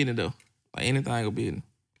shit a business though. Like anything a business.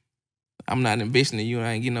 I'm not investing in you.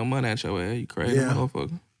 I ain't getting no money out your ass. You crazy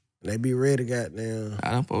motherfucker. They be ready, goddamn.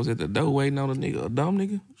 I done folks at the door waiting on a nigga. A dumb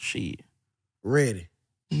nigga? Shit. Ready.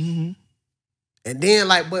 Mm-hmm. And then,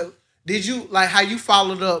 like, but did you, like, how you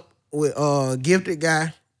followed up with Gifted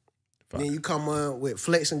Guy? Then you come on with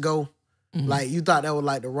Flex and Go. Mm-hmm. Like, you thought that was,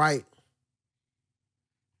 like, the right?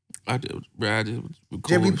 I just record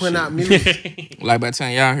just be putting out music. Like, by the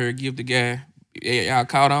time y'all heard Gifted Guy, y'all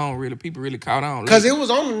caught on, really. People really caught on. Because it was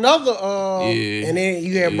on another, and then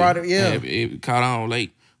you had brought it, It caught on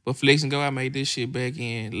late. But Flex and Go, I made this shit back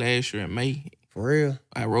in last year in May. For real?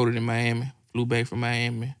 I wrote it in Miami, flew back from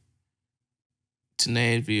Miami to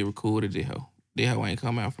Nashville, recorded it. That hoe ain't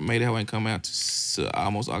come out from May. That hoe ain't come out to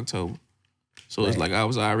almost October. So it's like I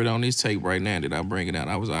was already on this tape right now that I bring it out.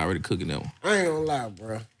 I was already cooking that one. I ain't gonna lie,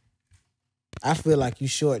 bro. I feel like you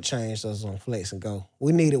shortchanged us on Flex and Go.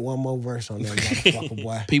 We needed one more verse on that motherfucker,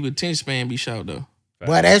 boy. People attention span be short though.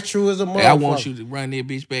 But that's true as a motherfucker. I want you to run that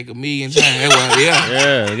bitch back 1,000,000 times.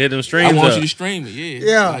 Yeah, get them streams. I want up. you to stream it.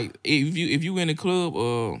 Yeah. Like if you in the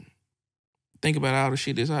club, think about all the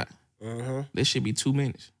shit that's hot. That should be 2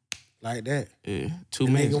 minutes. Like that. Yeah, 2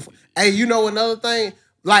 minutes. Hey, you know another thing?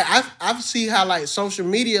 Like I see how like social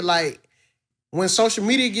media, like when social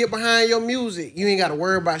media get behind your music, you ain't got to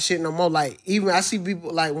worry about shit no more. Like even I see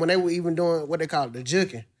people like when they were even doing what they call it, the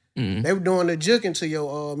juking. Mm-hmm. They were doing the juking to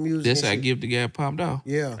your music. That's how Gifted Guy popped off.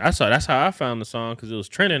 Yeah, that's how I found the song because it was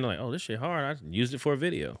trending. Like, oh, this shit hard. I used it for a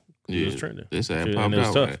video. It was trending. That's how it popped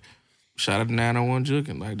out. Like, shout out to 901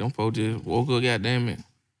 juking. Like them folks just woke up, goddamn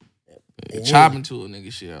it, chopping to a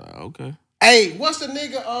nigga shit. Like, okay. Hey, what's the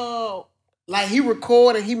nigga? Like he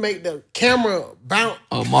record and he make the camera bounce.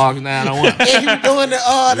 Mark 901. And he was doing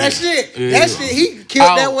the that shit. Yeah. That shit. He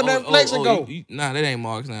killed that one. That Flex and Go. Nah, that ain't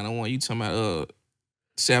Mark 901. You talking about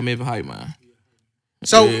Sam Memphis Hype Man.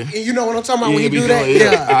 So you know what I'm talking about when he do that?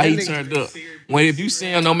 Yeah. He turned up. When if you see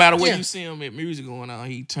him, no matter what you see him at music going on,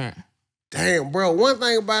 he turned. Damn, bro. One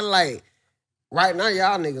thing about it, like right now,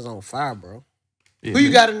 y'all niggas on fire, bro. Yeah, who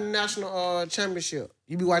you got in the national championship?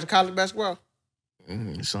 You be watching college basketball?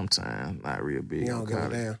 Sometimes, not real big. You don't give a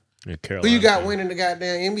damn. Yeah, who you got winning the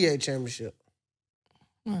goddamn NBA championship?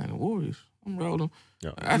 Man, the Warriors. I'm rolling.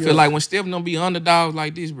 Yeah. I feel like when Steph don't be underdogs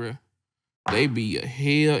like this, bro, they be a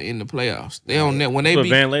hell in the playoffs. They on that when they be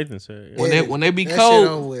Van Lathan said. Yeah. When they be that cold,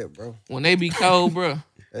 shit over with, bro. When they be cold, bro.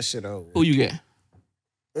 That shit over with. Who you got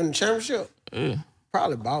in the championship? Yeah,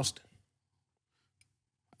 probably Boston.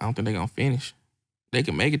 I don't think they gonna finish. They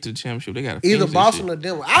can make it to the championship. They got either Boston or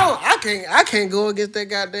Denver. I can't go against that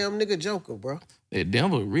goddamn nigga Joker, bro. That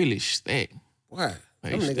Denver really stacked. Why?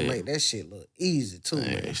 Them nigga make that shit look easy too,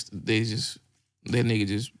 man. That nigga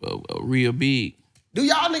just a real big. Do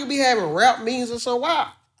y'all nigga be having rap meetings or something? Why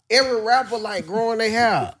every rapper like growing their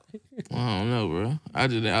hair? I don't know, bro. I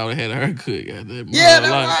would have had a haircut. Goddamn. Yeah,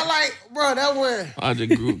 that's why I like, bro. That one. I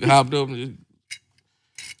just hopped up and just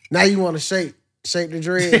Now you want to shake the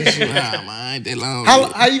dread and shit. Nah, man, ain't that long.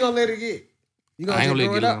 How you gonna let it get? You I ain't gonna gonna let it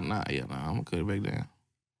grow get up? long. Nah, I'm gonna cut it back down.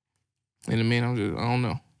 In a minute, I don't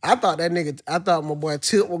know. I thought my boy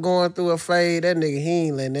Tip was going through a fade. That nigga, he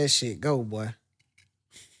ain't letting that shit go, boy.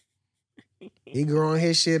 He growing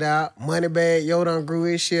his shit out. Moneybag Yo done grew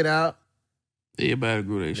his shit out. Everybody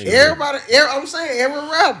grew that shit. I'm saying every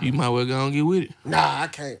rapper. You might well go and get with it. Nah, I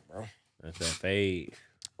can't, bro. That's that fade.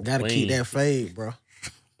 Gotta keep that fade, bro.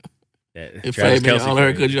 If fade been all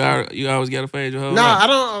her, cause you always got to fade your whole life.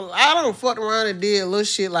 I don't fuck around and did little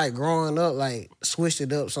shit like growing up, like switched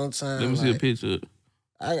it up sometimes. Let me see a picture.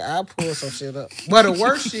 I pull some shit up. But the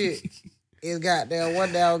worst shit is goddamn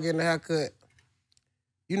one day I was getting a haircut.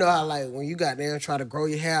 You know how like when you got there and try to grow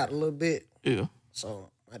your hair out a little bit? Yeah. So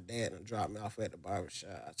my dad done dropped me off at the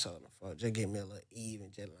barbershop. I told him, fuck, just give me a little even,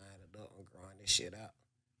 just line it up and growing this shit out.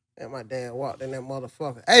 And my dad walked in that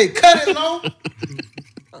motherfucker. Hey, cut it low.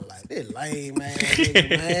 I'm like, this lame ass nigga,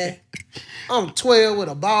 man. I'm 12 with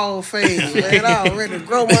a bald face, man. I already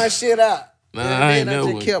grow my shit out. Nah, I ain't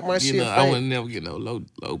never. Just kept my shit fake. I would never get no low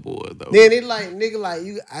boys though. Then it like nigga like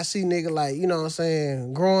you. I see nigga like you know what I'm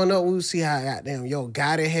saying. Growing up, we would see how goddamn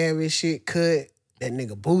gotta have his shit cut. That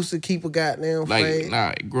nigga Booster keep a goddamn fade.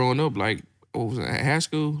 Like growing up, like what was it, high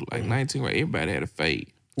school, like 19, right? Everybody had a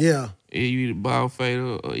fade. Yeah. You either bald fade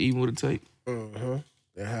or even with a tape. Mm-hmm.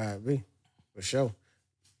 That's how it be for sure.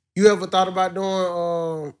 You ever thought about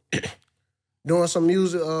doing some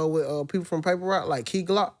music with people from Paper Rock like Key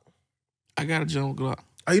Glock? I got a jump Glock.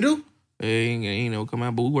 Oh, you do? It ain't never come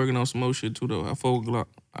out, but we working on some more shit too though. I fuck with Glock.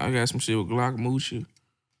 I got some shit with Glock, Moocha,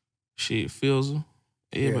 shit, Filzer,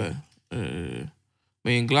 everybody.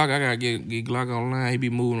 Man, Glock, I gotta get Glock online. He be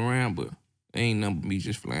moving around, but ain't nothing but me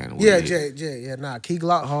just flying away. Yeah. Nah, Key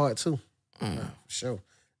Glock hard too. Nah, for sure.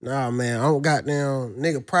 Nah, man, I don't goddamn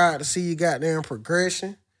nigga proud to see you goddamn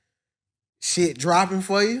progression. Shit dropping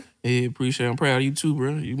for you. Yeah, appreciate it. I'm proud of you too,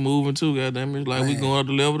 bro. You moving too, goddamn. It's like we going up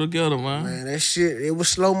the level together, man. Man, that shit, it was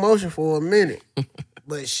slow motion for a minute.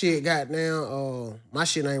 But shit, goddamn, my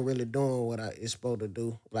shit ain't really doing what it's supposed to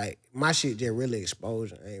do. Like, my shit just really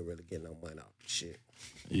exposure. I ain't really getting no money off the shit.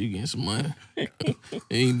 You getting some money. You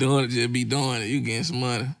ain't doing it, just be doing it. You getting some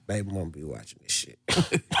money. Baby mama be watching this shit.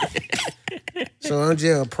 So I'm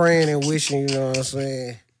just praying and wishing, you know what I'm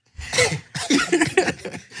saying?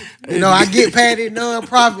 You know, I get past the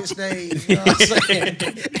non-profit stage, you know what I'm saying?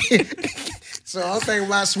 So I'm thinking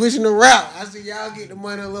about switching the route. I see y'all get the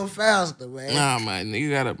money a little faster, man. Nah, man,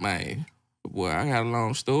 nigga got man. Boy, I got a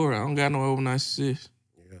long story. I don't got no overnight success.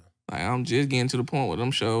 Yeah. Like, I'm just getting to the point where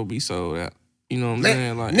them shows be sold out. You know what I'm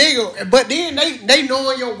saying? Like, nigga, but then they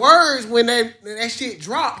knowing your words when that shit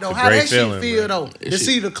drop, though. How that shit feel, though? To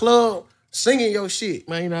see the club singing your shit.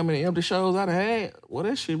 Man, you know how many empty shows I done had? Well,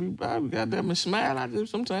 that shit be probably goddamn smile. I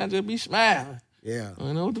sometimes just be smiling. Yeah. I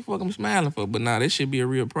don't know what the fuck I'm smiling for, but nah, that should be a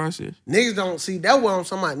real process. Niggas don't see, that's what I'm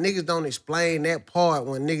talking about. Niggas don't explain that part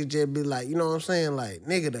when niggas just be like, you know what I'm saying? Like,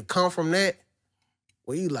 nigga, to come from that,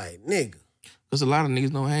 well, you like, nigga. Because a lot of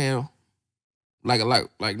niggas don't have, like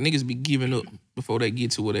niggas be giving up before they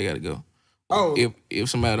get to where they got to go. Oh. If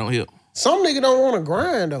somebody don't help. Some nigga don't want to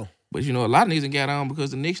grind, though. But, you know, a lot of niggas got on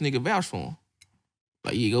because the next nigga vouched for him.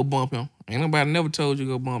 Like, yeah, go bump him. Ain't nobody never told you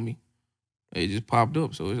go bump me. It just popped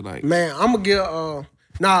up, so it's like... Man, I'm going to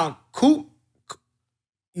get, Coop,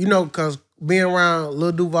 you know, because being around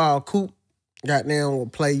Lil Duval, Coop, goddamn, will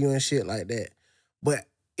play you and shit like that. But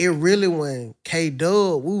it really, when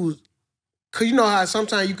K-Dub, we was... Because you know how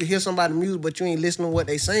sometimes you could hear somebody's music, but you ain't listening to what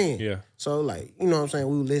they saying. Yeah. So, like, you know what I'm saying?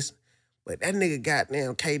 We would listen. But that nigga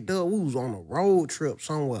goddamn K-Dub, we was on a road trip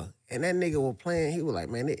somewhere. And that nigga was playing, he was like,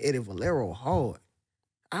 man, that Eddie Valero hard.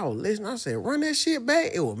 I was listening, I said, run that shit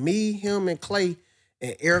back. It was me, him, and Clay,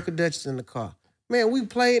 and Erica Duchess in the car. Man, we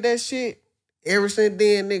played that shit. Ever since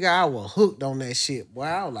then, nigga, I was hooked on that shit. Boy,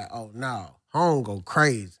 I was like, oh, no, home go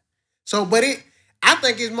crazy. So, but I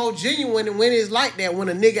think it's more genuine when it's like that, when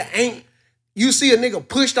a nigga ain't, you see a nigga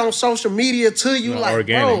pushed on social media to you, like,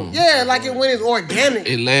 organic. bro. Yeah, like when it's organic.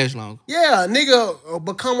 It lasts long. Yeah, a nigga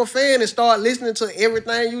become a fan and start listening to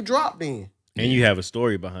everything you dropped in. And you have a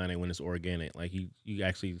story behind it when it's organic. Like, you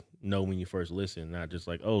actually know when you first listen, not just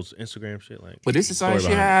like, oh, it's Instagram shit. Like, but it's the same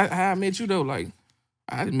shit how I met you, though. Like,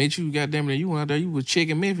 I met you, goddamn it, you went out there, you was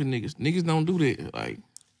checking Memphis niggas. Niggas don't do that. Like,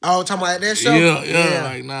 oh, talking about that show? Yeah.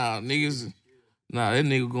 Like, nah, niggas... Nah, that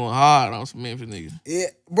nigga going hard on some Memphis niggas. Yeah,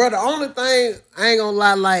 bro, the only thing, I ain't gonna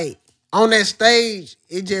lie, like, on that stage,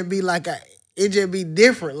 it just be like, it just be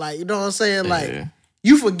different. Like, you know what I'm saying? Like,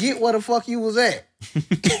 you forget where the fuck you was at.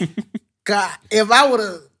 God, if I would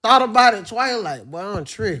have thought about it twice, like, boy, I'm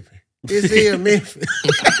tripping. This here Memphis.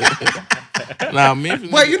 Nah, Memphis.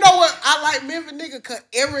 But you know what? I like Memphis nigga cause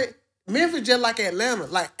Memphis just like Atlanta.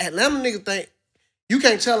 Like Atlanta nigga think you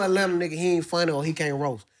can't tell Atlanta nigga he ain't funny or he can't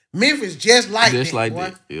roast. Memphis just like Just that, like boy.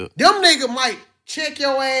 that, yeah. Them nigga might check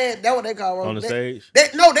your ass. That's what they call roast. On the stage?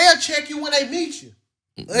 They'll check you when they meet you.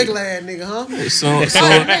 Ugly ass nigga, huh?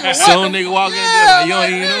 Some nigga walk in there like, you don't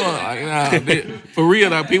even know. Like, nah, for real,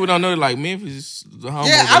 like, people don't know that, like, Memphis, the humble,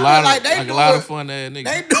 Yeah, a lot like they of, do a lot it. of fun ass niggas.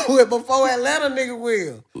 They do it before Atlanta nigga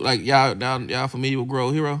will. Like, y'all familiar with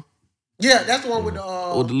Grow Hero? Yeah, that's the one with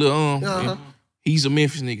the With the little uh-huh. He's a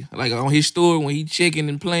Memphis nigga. Like, on his story, when he checking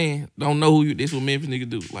and playing, don't know who you, this what Memphis nigga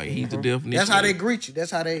do. Like, he's the definition. That's how they greet you.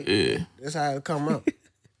 That's how they. Yeah. That's how it come up.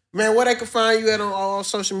 Man, where they can find you at on all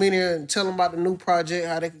social media and tell them about the new project,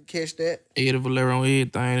 how they can catch that. Eddie Valero on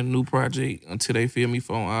everything, a new project until they feel me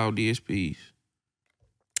for on all DSPs.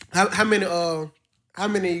 How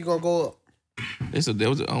many you gonna go up? That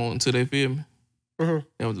was on until they feel me. Mhm.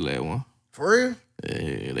 That was the last one. For real?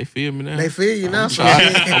 Yeah, they feel me now. They feel you now.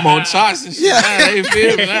 I'm on charts and shit. Yeah. Nah, they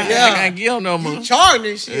feel me now. Yeah. I can't get on no more. You charging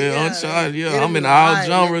this shit. Yeah, on charts. Yeah, It I'm in is all high,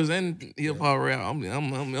 genres and hip hop rap.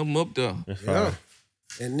 I'm up there. That's Yeah. fine.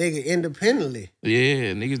 And nigga independently.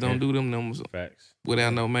 Yeah, niggas don't do them numbers Facts.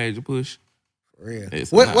 without no major push. For real.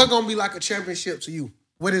 It's What high. gonna be like a championship to you?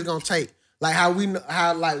 What is gonna take? Like how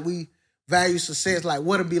we value success. Like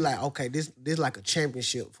what'll be like? Okay, this like a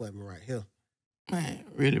championship for me right here. Man,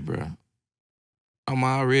 really, bro. I'm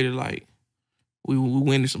already like, we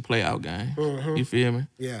winning some playout game. Mhm. You feel me?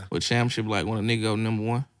 Yeah. But championship, like when a nigga go number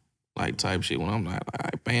one, like type shit. When I'm like, all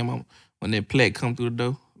right, bam, when that plat come through the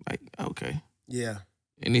door, like, okay. Yeah.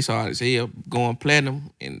 And it's hard as hell. Going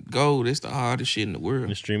platinum and gold, it's the hardest shit in the In world.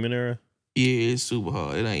 the streaming era? Yeah, it's super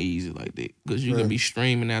hard. It ain't easy like that. Because you Right. can be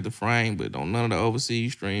streaming out the frame, but don't none of the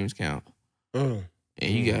overseas streams count. And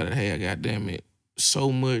you gotta have, goddamn it,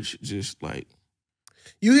 so much just like,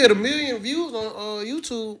 You hit 1 million views on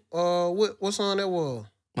YouTube. What song that was?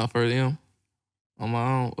 my first M on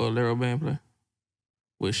my own, Lero band play.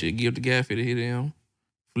 Well, shit, Give the Guy for the hit him.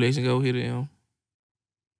 Flex and Go hit him.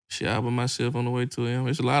 Shit, I by myself on the way to him.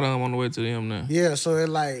 There's a lot of them on the way to him now. Yeah, so it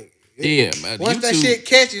like Yeah, man. once that shit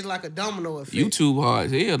catches, it's like a domino effect. YouTube hard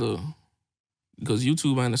as hell though. Because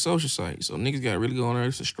YouTube ain't a social site. So niggas gotta really go on there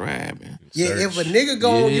and subscribe, man. Yeah, Search. if a nigga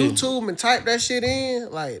go on Yeah. YouTube and type that shit in,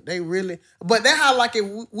 like they really. But that how like if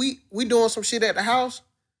we doing some shit at the house,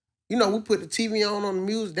 you know, we put the TV on the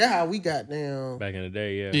music. That how we got down. Back in the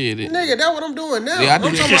day, yeah. Yeah, Nigga, that's what I'm doing now. Yeah, I I'm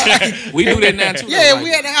do talking about, that. like, We do that now too. yeah, like,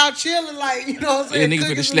 we at the house chilling, like, you know what I'm yeah, saying? niggas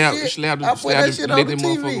Cooking finna some shit. slap I put that shit on let the them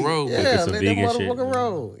TV. motherfucker roll. Yeah, Cooking some let them vegan shit. motherfucker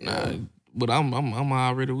roll. Nah, Yeah. but I'm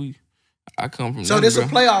already weak. I come from So nothing, this a bro.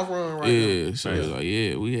 playoff run right now. Yeah, so it's like,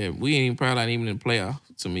 yeah, we ain't probably not even in the playoff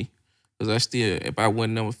to me. Cause I still, if I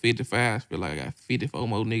wasn't number 55, I feel like I got 54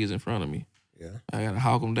 more niggas in front of me. Yeah. I gotta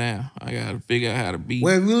hawk them down. I gotta figure out how to beat.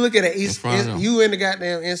 Well, if you look at it, front of them. you in the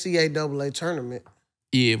goddamn NCAA tournament.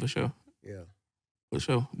 Yeah, for sure. Yeah. For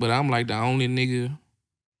sure. But I'm like the only nigga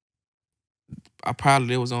I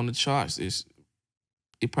probably that was on the charts.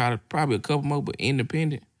 It probably a couple more, but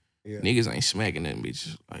independent. Yeah. Niggas ain't smacking them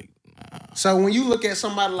bitches. Like, nah. So when you look at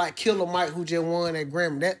somebody like Killer Mike who just won that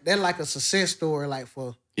Grammy, that like a success story, like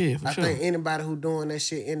for Yeah, for I sure. think anybody who doing that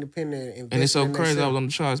shit independent And it's so investing in crazy. I themselves. was on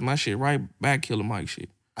the charts. My shit right back Killer Mike shit.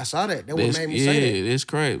 I saw that. That what That's, made me say that. that's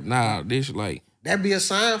crazy. Nah, this like That'd be a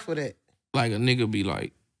sign for that. a nigga be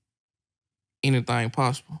like anything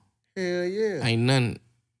possible. Hell yeah. Ain't nothing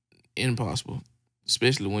impossible.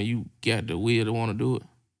 Especially when you got the will to want to do it.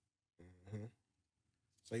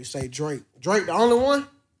 So you say Drake. Drake the only one?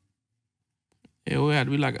 Yeah, we have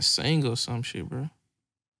to be like a singer or some shit, bro.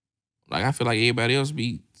 Like I feel like everybody else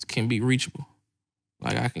can be reachable.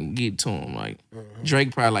 Like I can get to him. Like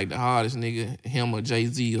Drake probably like the hardest nigga, him or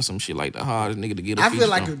Jay-Z or some shit like the hardest nigga to get a I feel feature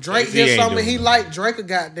like on. if Drake Jay-Z hear ain't something doing he that. like, Drake a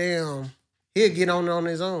goddamn, he'll get on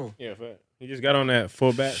his own. Yeah, fact. He just got on that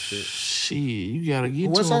full bat shit. Shit, you gotta get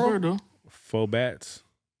What to song? him, bro, though. Full bats.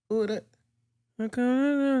 Who is that?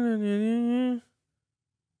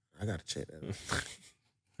 I gotta check that out.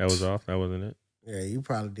 That was off. That wasn't it. Yeah, you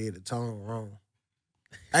probably did the tone wrong.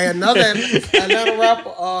 Hey, another rapper,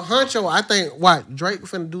 Huncho. I think Drake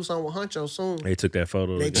finna do something with Huncho soon. They took that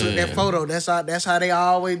photo. They took Yeah. that photo. That's how they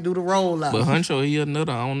always do the rollout. But Huncho, he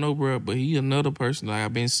another, I don't know, bro, but he another person. Like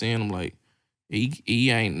I've been seeing him like he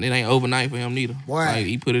ain't, it ain't overnight for him neither. Boy. Like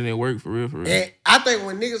he put it in work for real, for real. And I think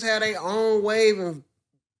when niggas have their own wave and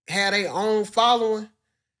have their own following,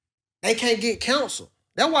 they can't get counsel.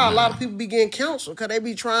 That's why a lot of people be getting counsel because they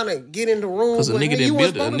be trying to get in the room. Cause a with nigga you that wasn't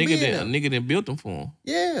built a supposed to be in there. nigga that built them for him.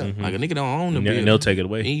 Yeah. Mhm. Like a nigga don't own the And building. they'll take it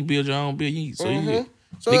away. And you build your own building. So you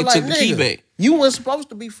So nigga it's like, took the key nigga, back. you wasn't supposed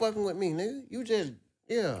to be fucking with me, nigga. You just,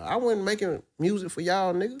 Yeah, I wasn't making music for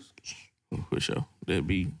y'all niggas. For sure. That'd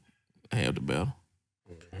be half the battle.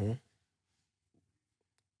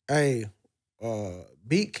 Hey,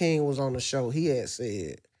 Beat King was on the show. He had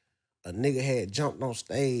said a nigga had jumped on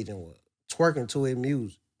stage and was twerking to his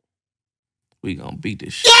music. We gonna beat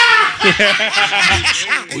this shit.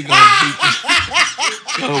 We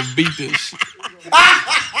gonna beat this shit.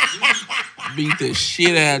 Beat the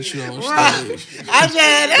shit out you on stage. I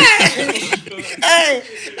said, hey,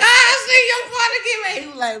 I see your father give me. He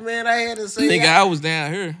was like, man, I had to say Nigga, that. I was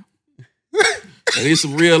down here. And it's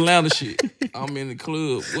some real Atlanta shit. I'm in the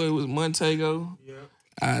club. What it was, Montego? Yeah.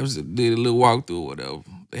 I did a little walkthrough or whatever.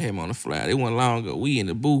 They had me on the fly. It wasn't long ago. We in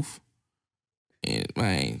the booth. And,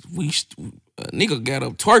 man, a nigga got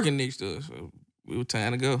up twerking next to us. So it was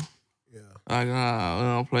time to go. Yeah. Like, nah, we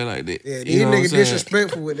don't play like that. Yeah, these niggas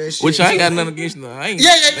disrespectful with that shit. Which I ain't got nothing against no. There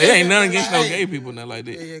ain't nothing against no gay people, nothing like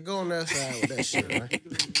that. Yeah, go on that side with that shit, right?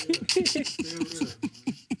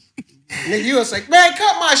 Nigga, you would say, man,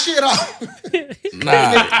 cut my shit off.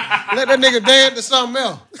 Nah. Let that nigga dance to something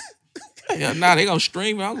else. Yeah, nah, they gonna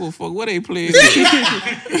stream it. I don't give a fuck what they play.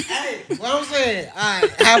 Hey, what I'm saying, all right,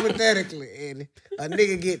 hypothetically, Eddie, a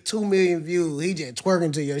nigga get 2 million views, he just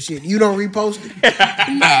twerking to your shit. You don't repost it?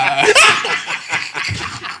 Nah.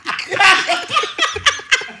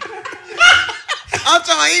 I'm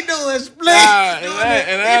talking, he doing split. Nah, he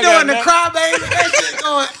doing the crybaby. That shit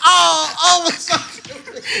going all over social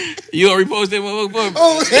media. You gonna repost that motherfucker?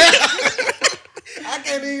 Oh, yeah. I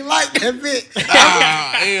can't even like that bit.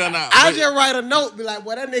 Hell no. I just write a note, be like,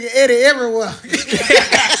 boy, that nigga Eddie everywhere.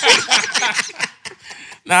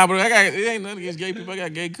 Nah, but it ain't nothing against gay people. I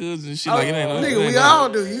got gay cousins and shit like it. Ain't Nigga, we all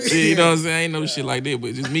do. You know what I'm saying? Ain't no shit like that,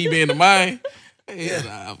 but just me being the mind. Hell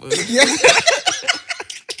nah.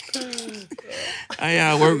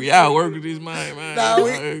 Y'all work with this mind, man. Nah,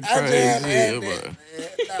 I just had that.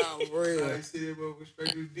 Nah, for real. I see that motherfucker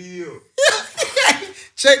straight to the deal.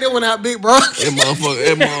 Check that one out, big bro. That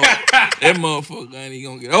motherfucker ain't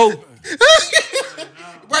even gonna get over.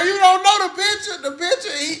 Bro, you don't know the picture. The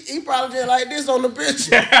picture, he probably just like this on the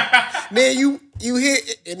picture. Then you hit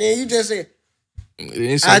it, and then you just say,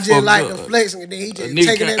 I just like the flexing, and then he just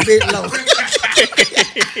taking that bit low.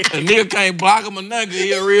 A nigga can't block him or nothing.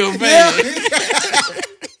 He a real fan.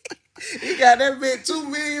 He got that bit 2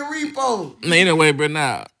 million repos. Anyway, bro,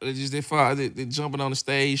 nah. It's just that far. They jumping on the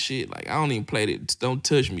stage shit. Like, I don't even play that. Don't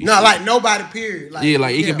touch me. No, like nobody, period. Like,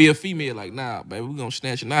 it could be a female. Like, nah, baby, we gonna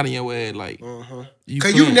snatch a knot in your ass. Like,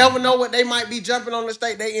 because you never know what they might be jumping on the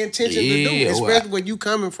stage, they intention to do, especially where you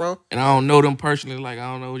coming from. And I don't know them personally. Like,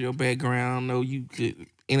 I don't know your background. I don't know you could,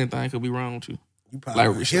 anything could be wrong with you. You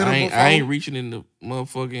probably like, I ain't reaching in the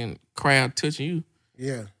motherfucking crowd touching you.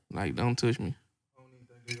 Yeah. Like, don't touch me.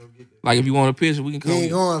 Like, if you want a picture, we can come. You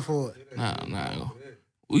ain't going for it. Nah.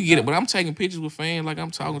 We get it, but I'm taking pictures with fans. Like,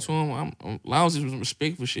 I'm talking to them. I'm as long as it's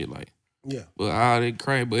respectful shit, like. Yeah. But all that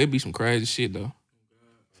crazy, but it be some crazy shit, though.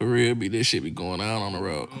 For real, this shit be going on the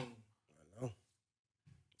road. I know.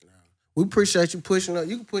 We appreciate you pushing up.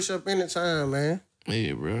 You can push up anytime, man.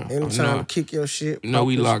 Yeah, bro. Anytime to kick your shit. You know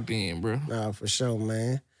we locked in, bro. Nah, for sure,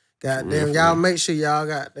 man. Goddamn, y'all make sure y'all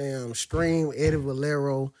goddamn stream Eddie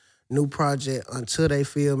Valero new project Until They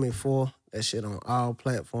Feel Me 4. That shit on all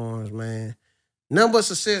platforms, man. Nothing but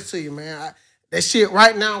success to you, man. That shit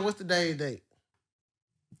right now, what's the date?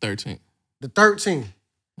 13th. The 13th.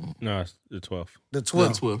 No, it's the 12th. The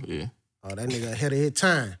 12th. The 12th, yeah. Oh, that nigga ahead of his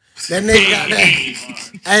time. That nigga got that.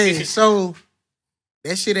 Hey, so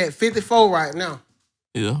that shit at 54 right now.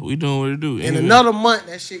 Yeah, we doing what it do. In another month,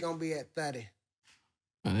 that shit gonna be at 30.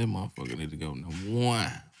 Man, that motherfucker need to go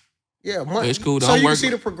 #1. Yeah, month. That's cool. So you can see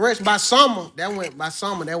the progression. By summer, that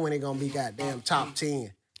when it gonna be goddamn top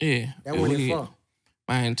 10. Yeah. That when it for.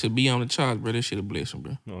 Man, to be on the charts, bro, that shit a blessing,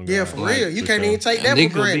 bro. Oh, yeah, for real. You can't even take that for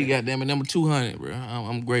granted. Be goddamn at #200, bro.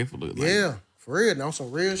 I'm grateful. Like, yeah, for real. On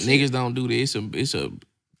some real shit. Niggas don't do this. It's a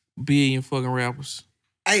billion fucking rappers.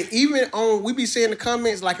 Hey, even on, we be seeing the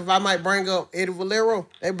comments, like if I might bring up Eddie Valero,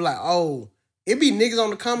 they be like, oh, it be niggas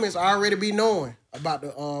on the comments I already be knowing about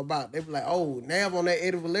they be like, oh, Navv on that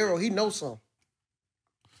Eddie Valero, he knows something.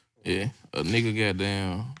 Yeah, a nigga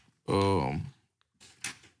goddamn,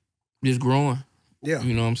 just growing. Yeah.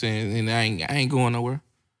 You know what I'm saying? And I ain't going nowhere.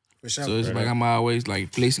 For sure. So it's like I'm always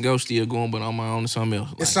like Flex and Go still going, but I'm on to something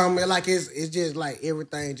else. It's something like it's just like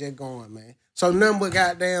everything just going, man. So nothing but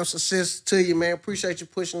goddamn success to you, man. Appreciate you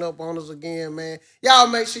pushing up on us again, man. Y'all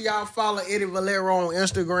make sure y'all follow Eddie Valero on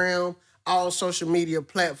Instagram, all social media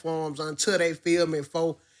platforms Until They Feel Me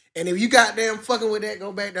 4. And if you goddamn fucking with that,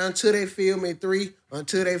 go back to Until They Feel Me 3,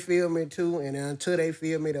 Until They Feel Me 2, and Until They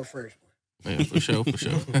Feel Me the first one. Yeah, for sure.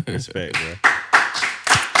 Respect, bro.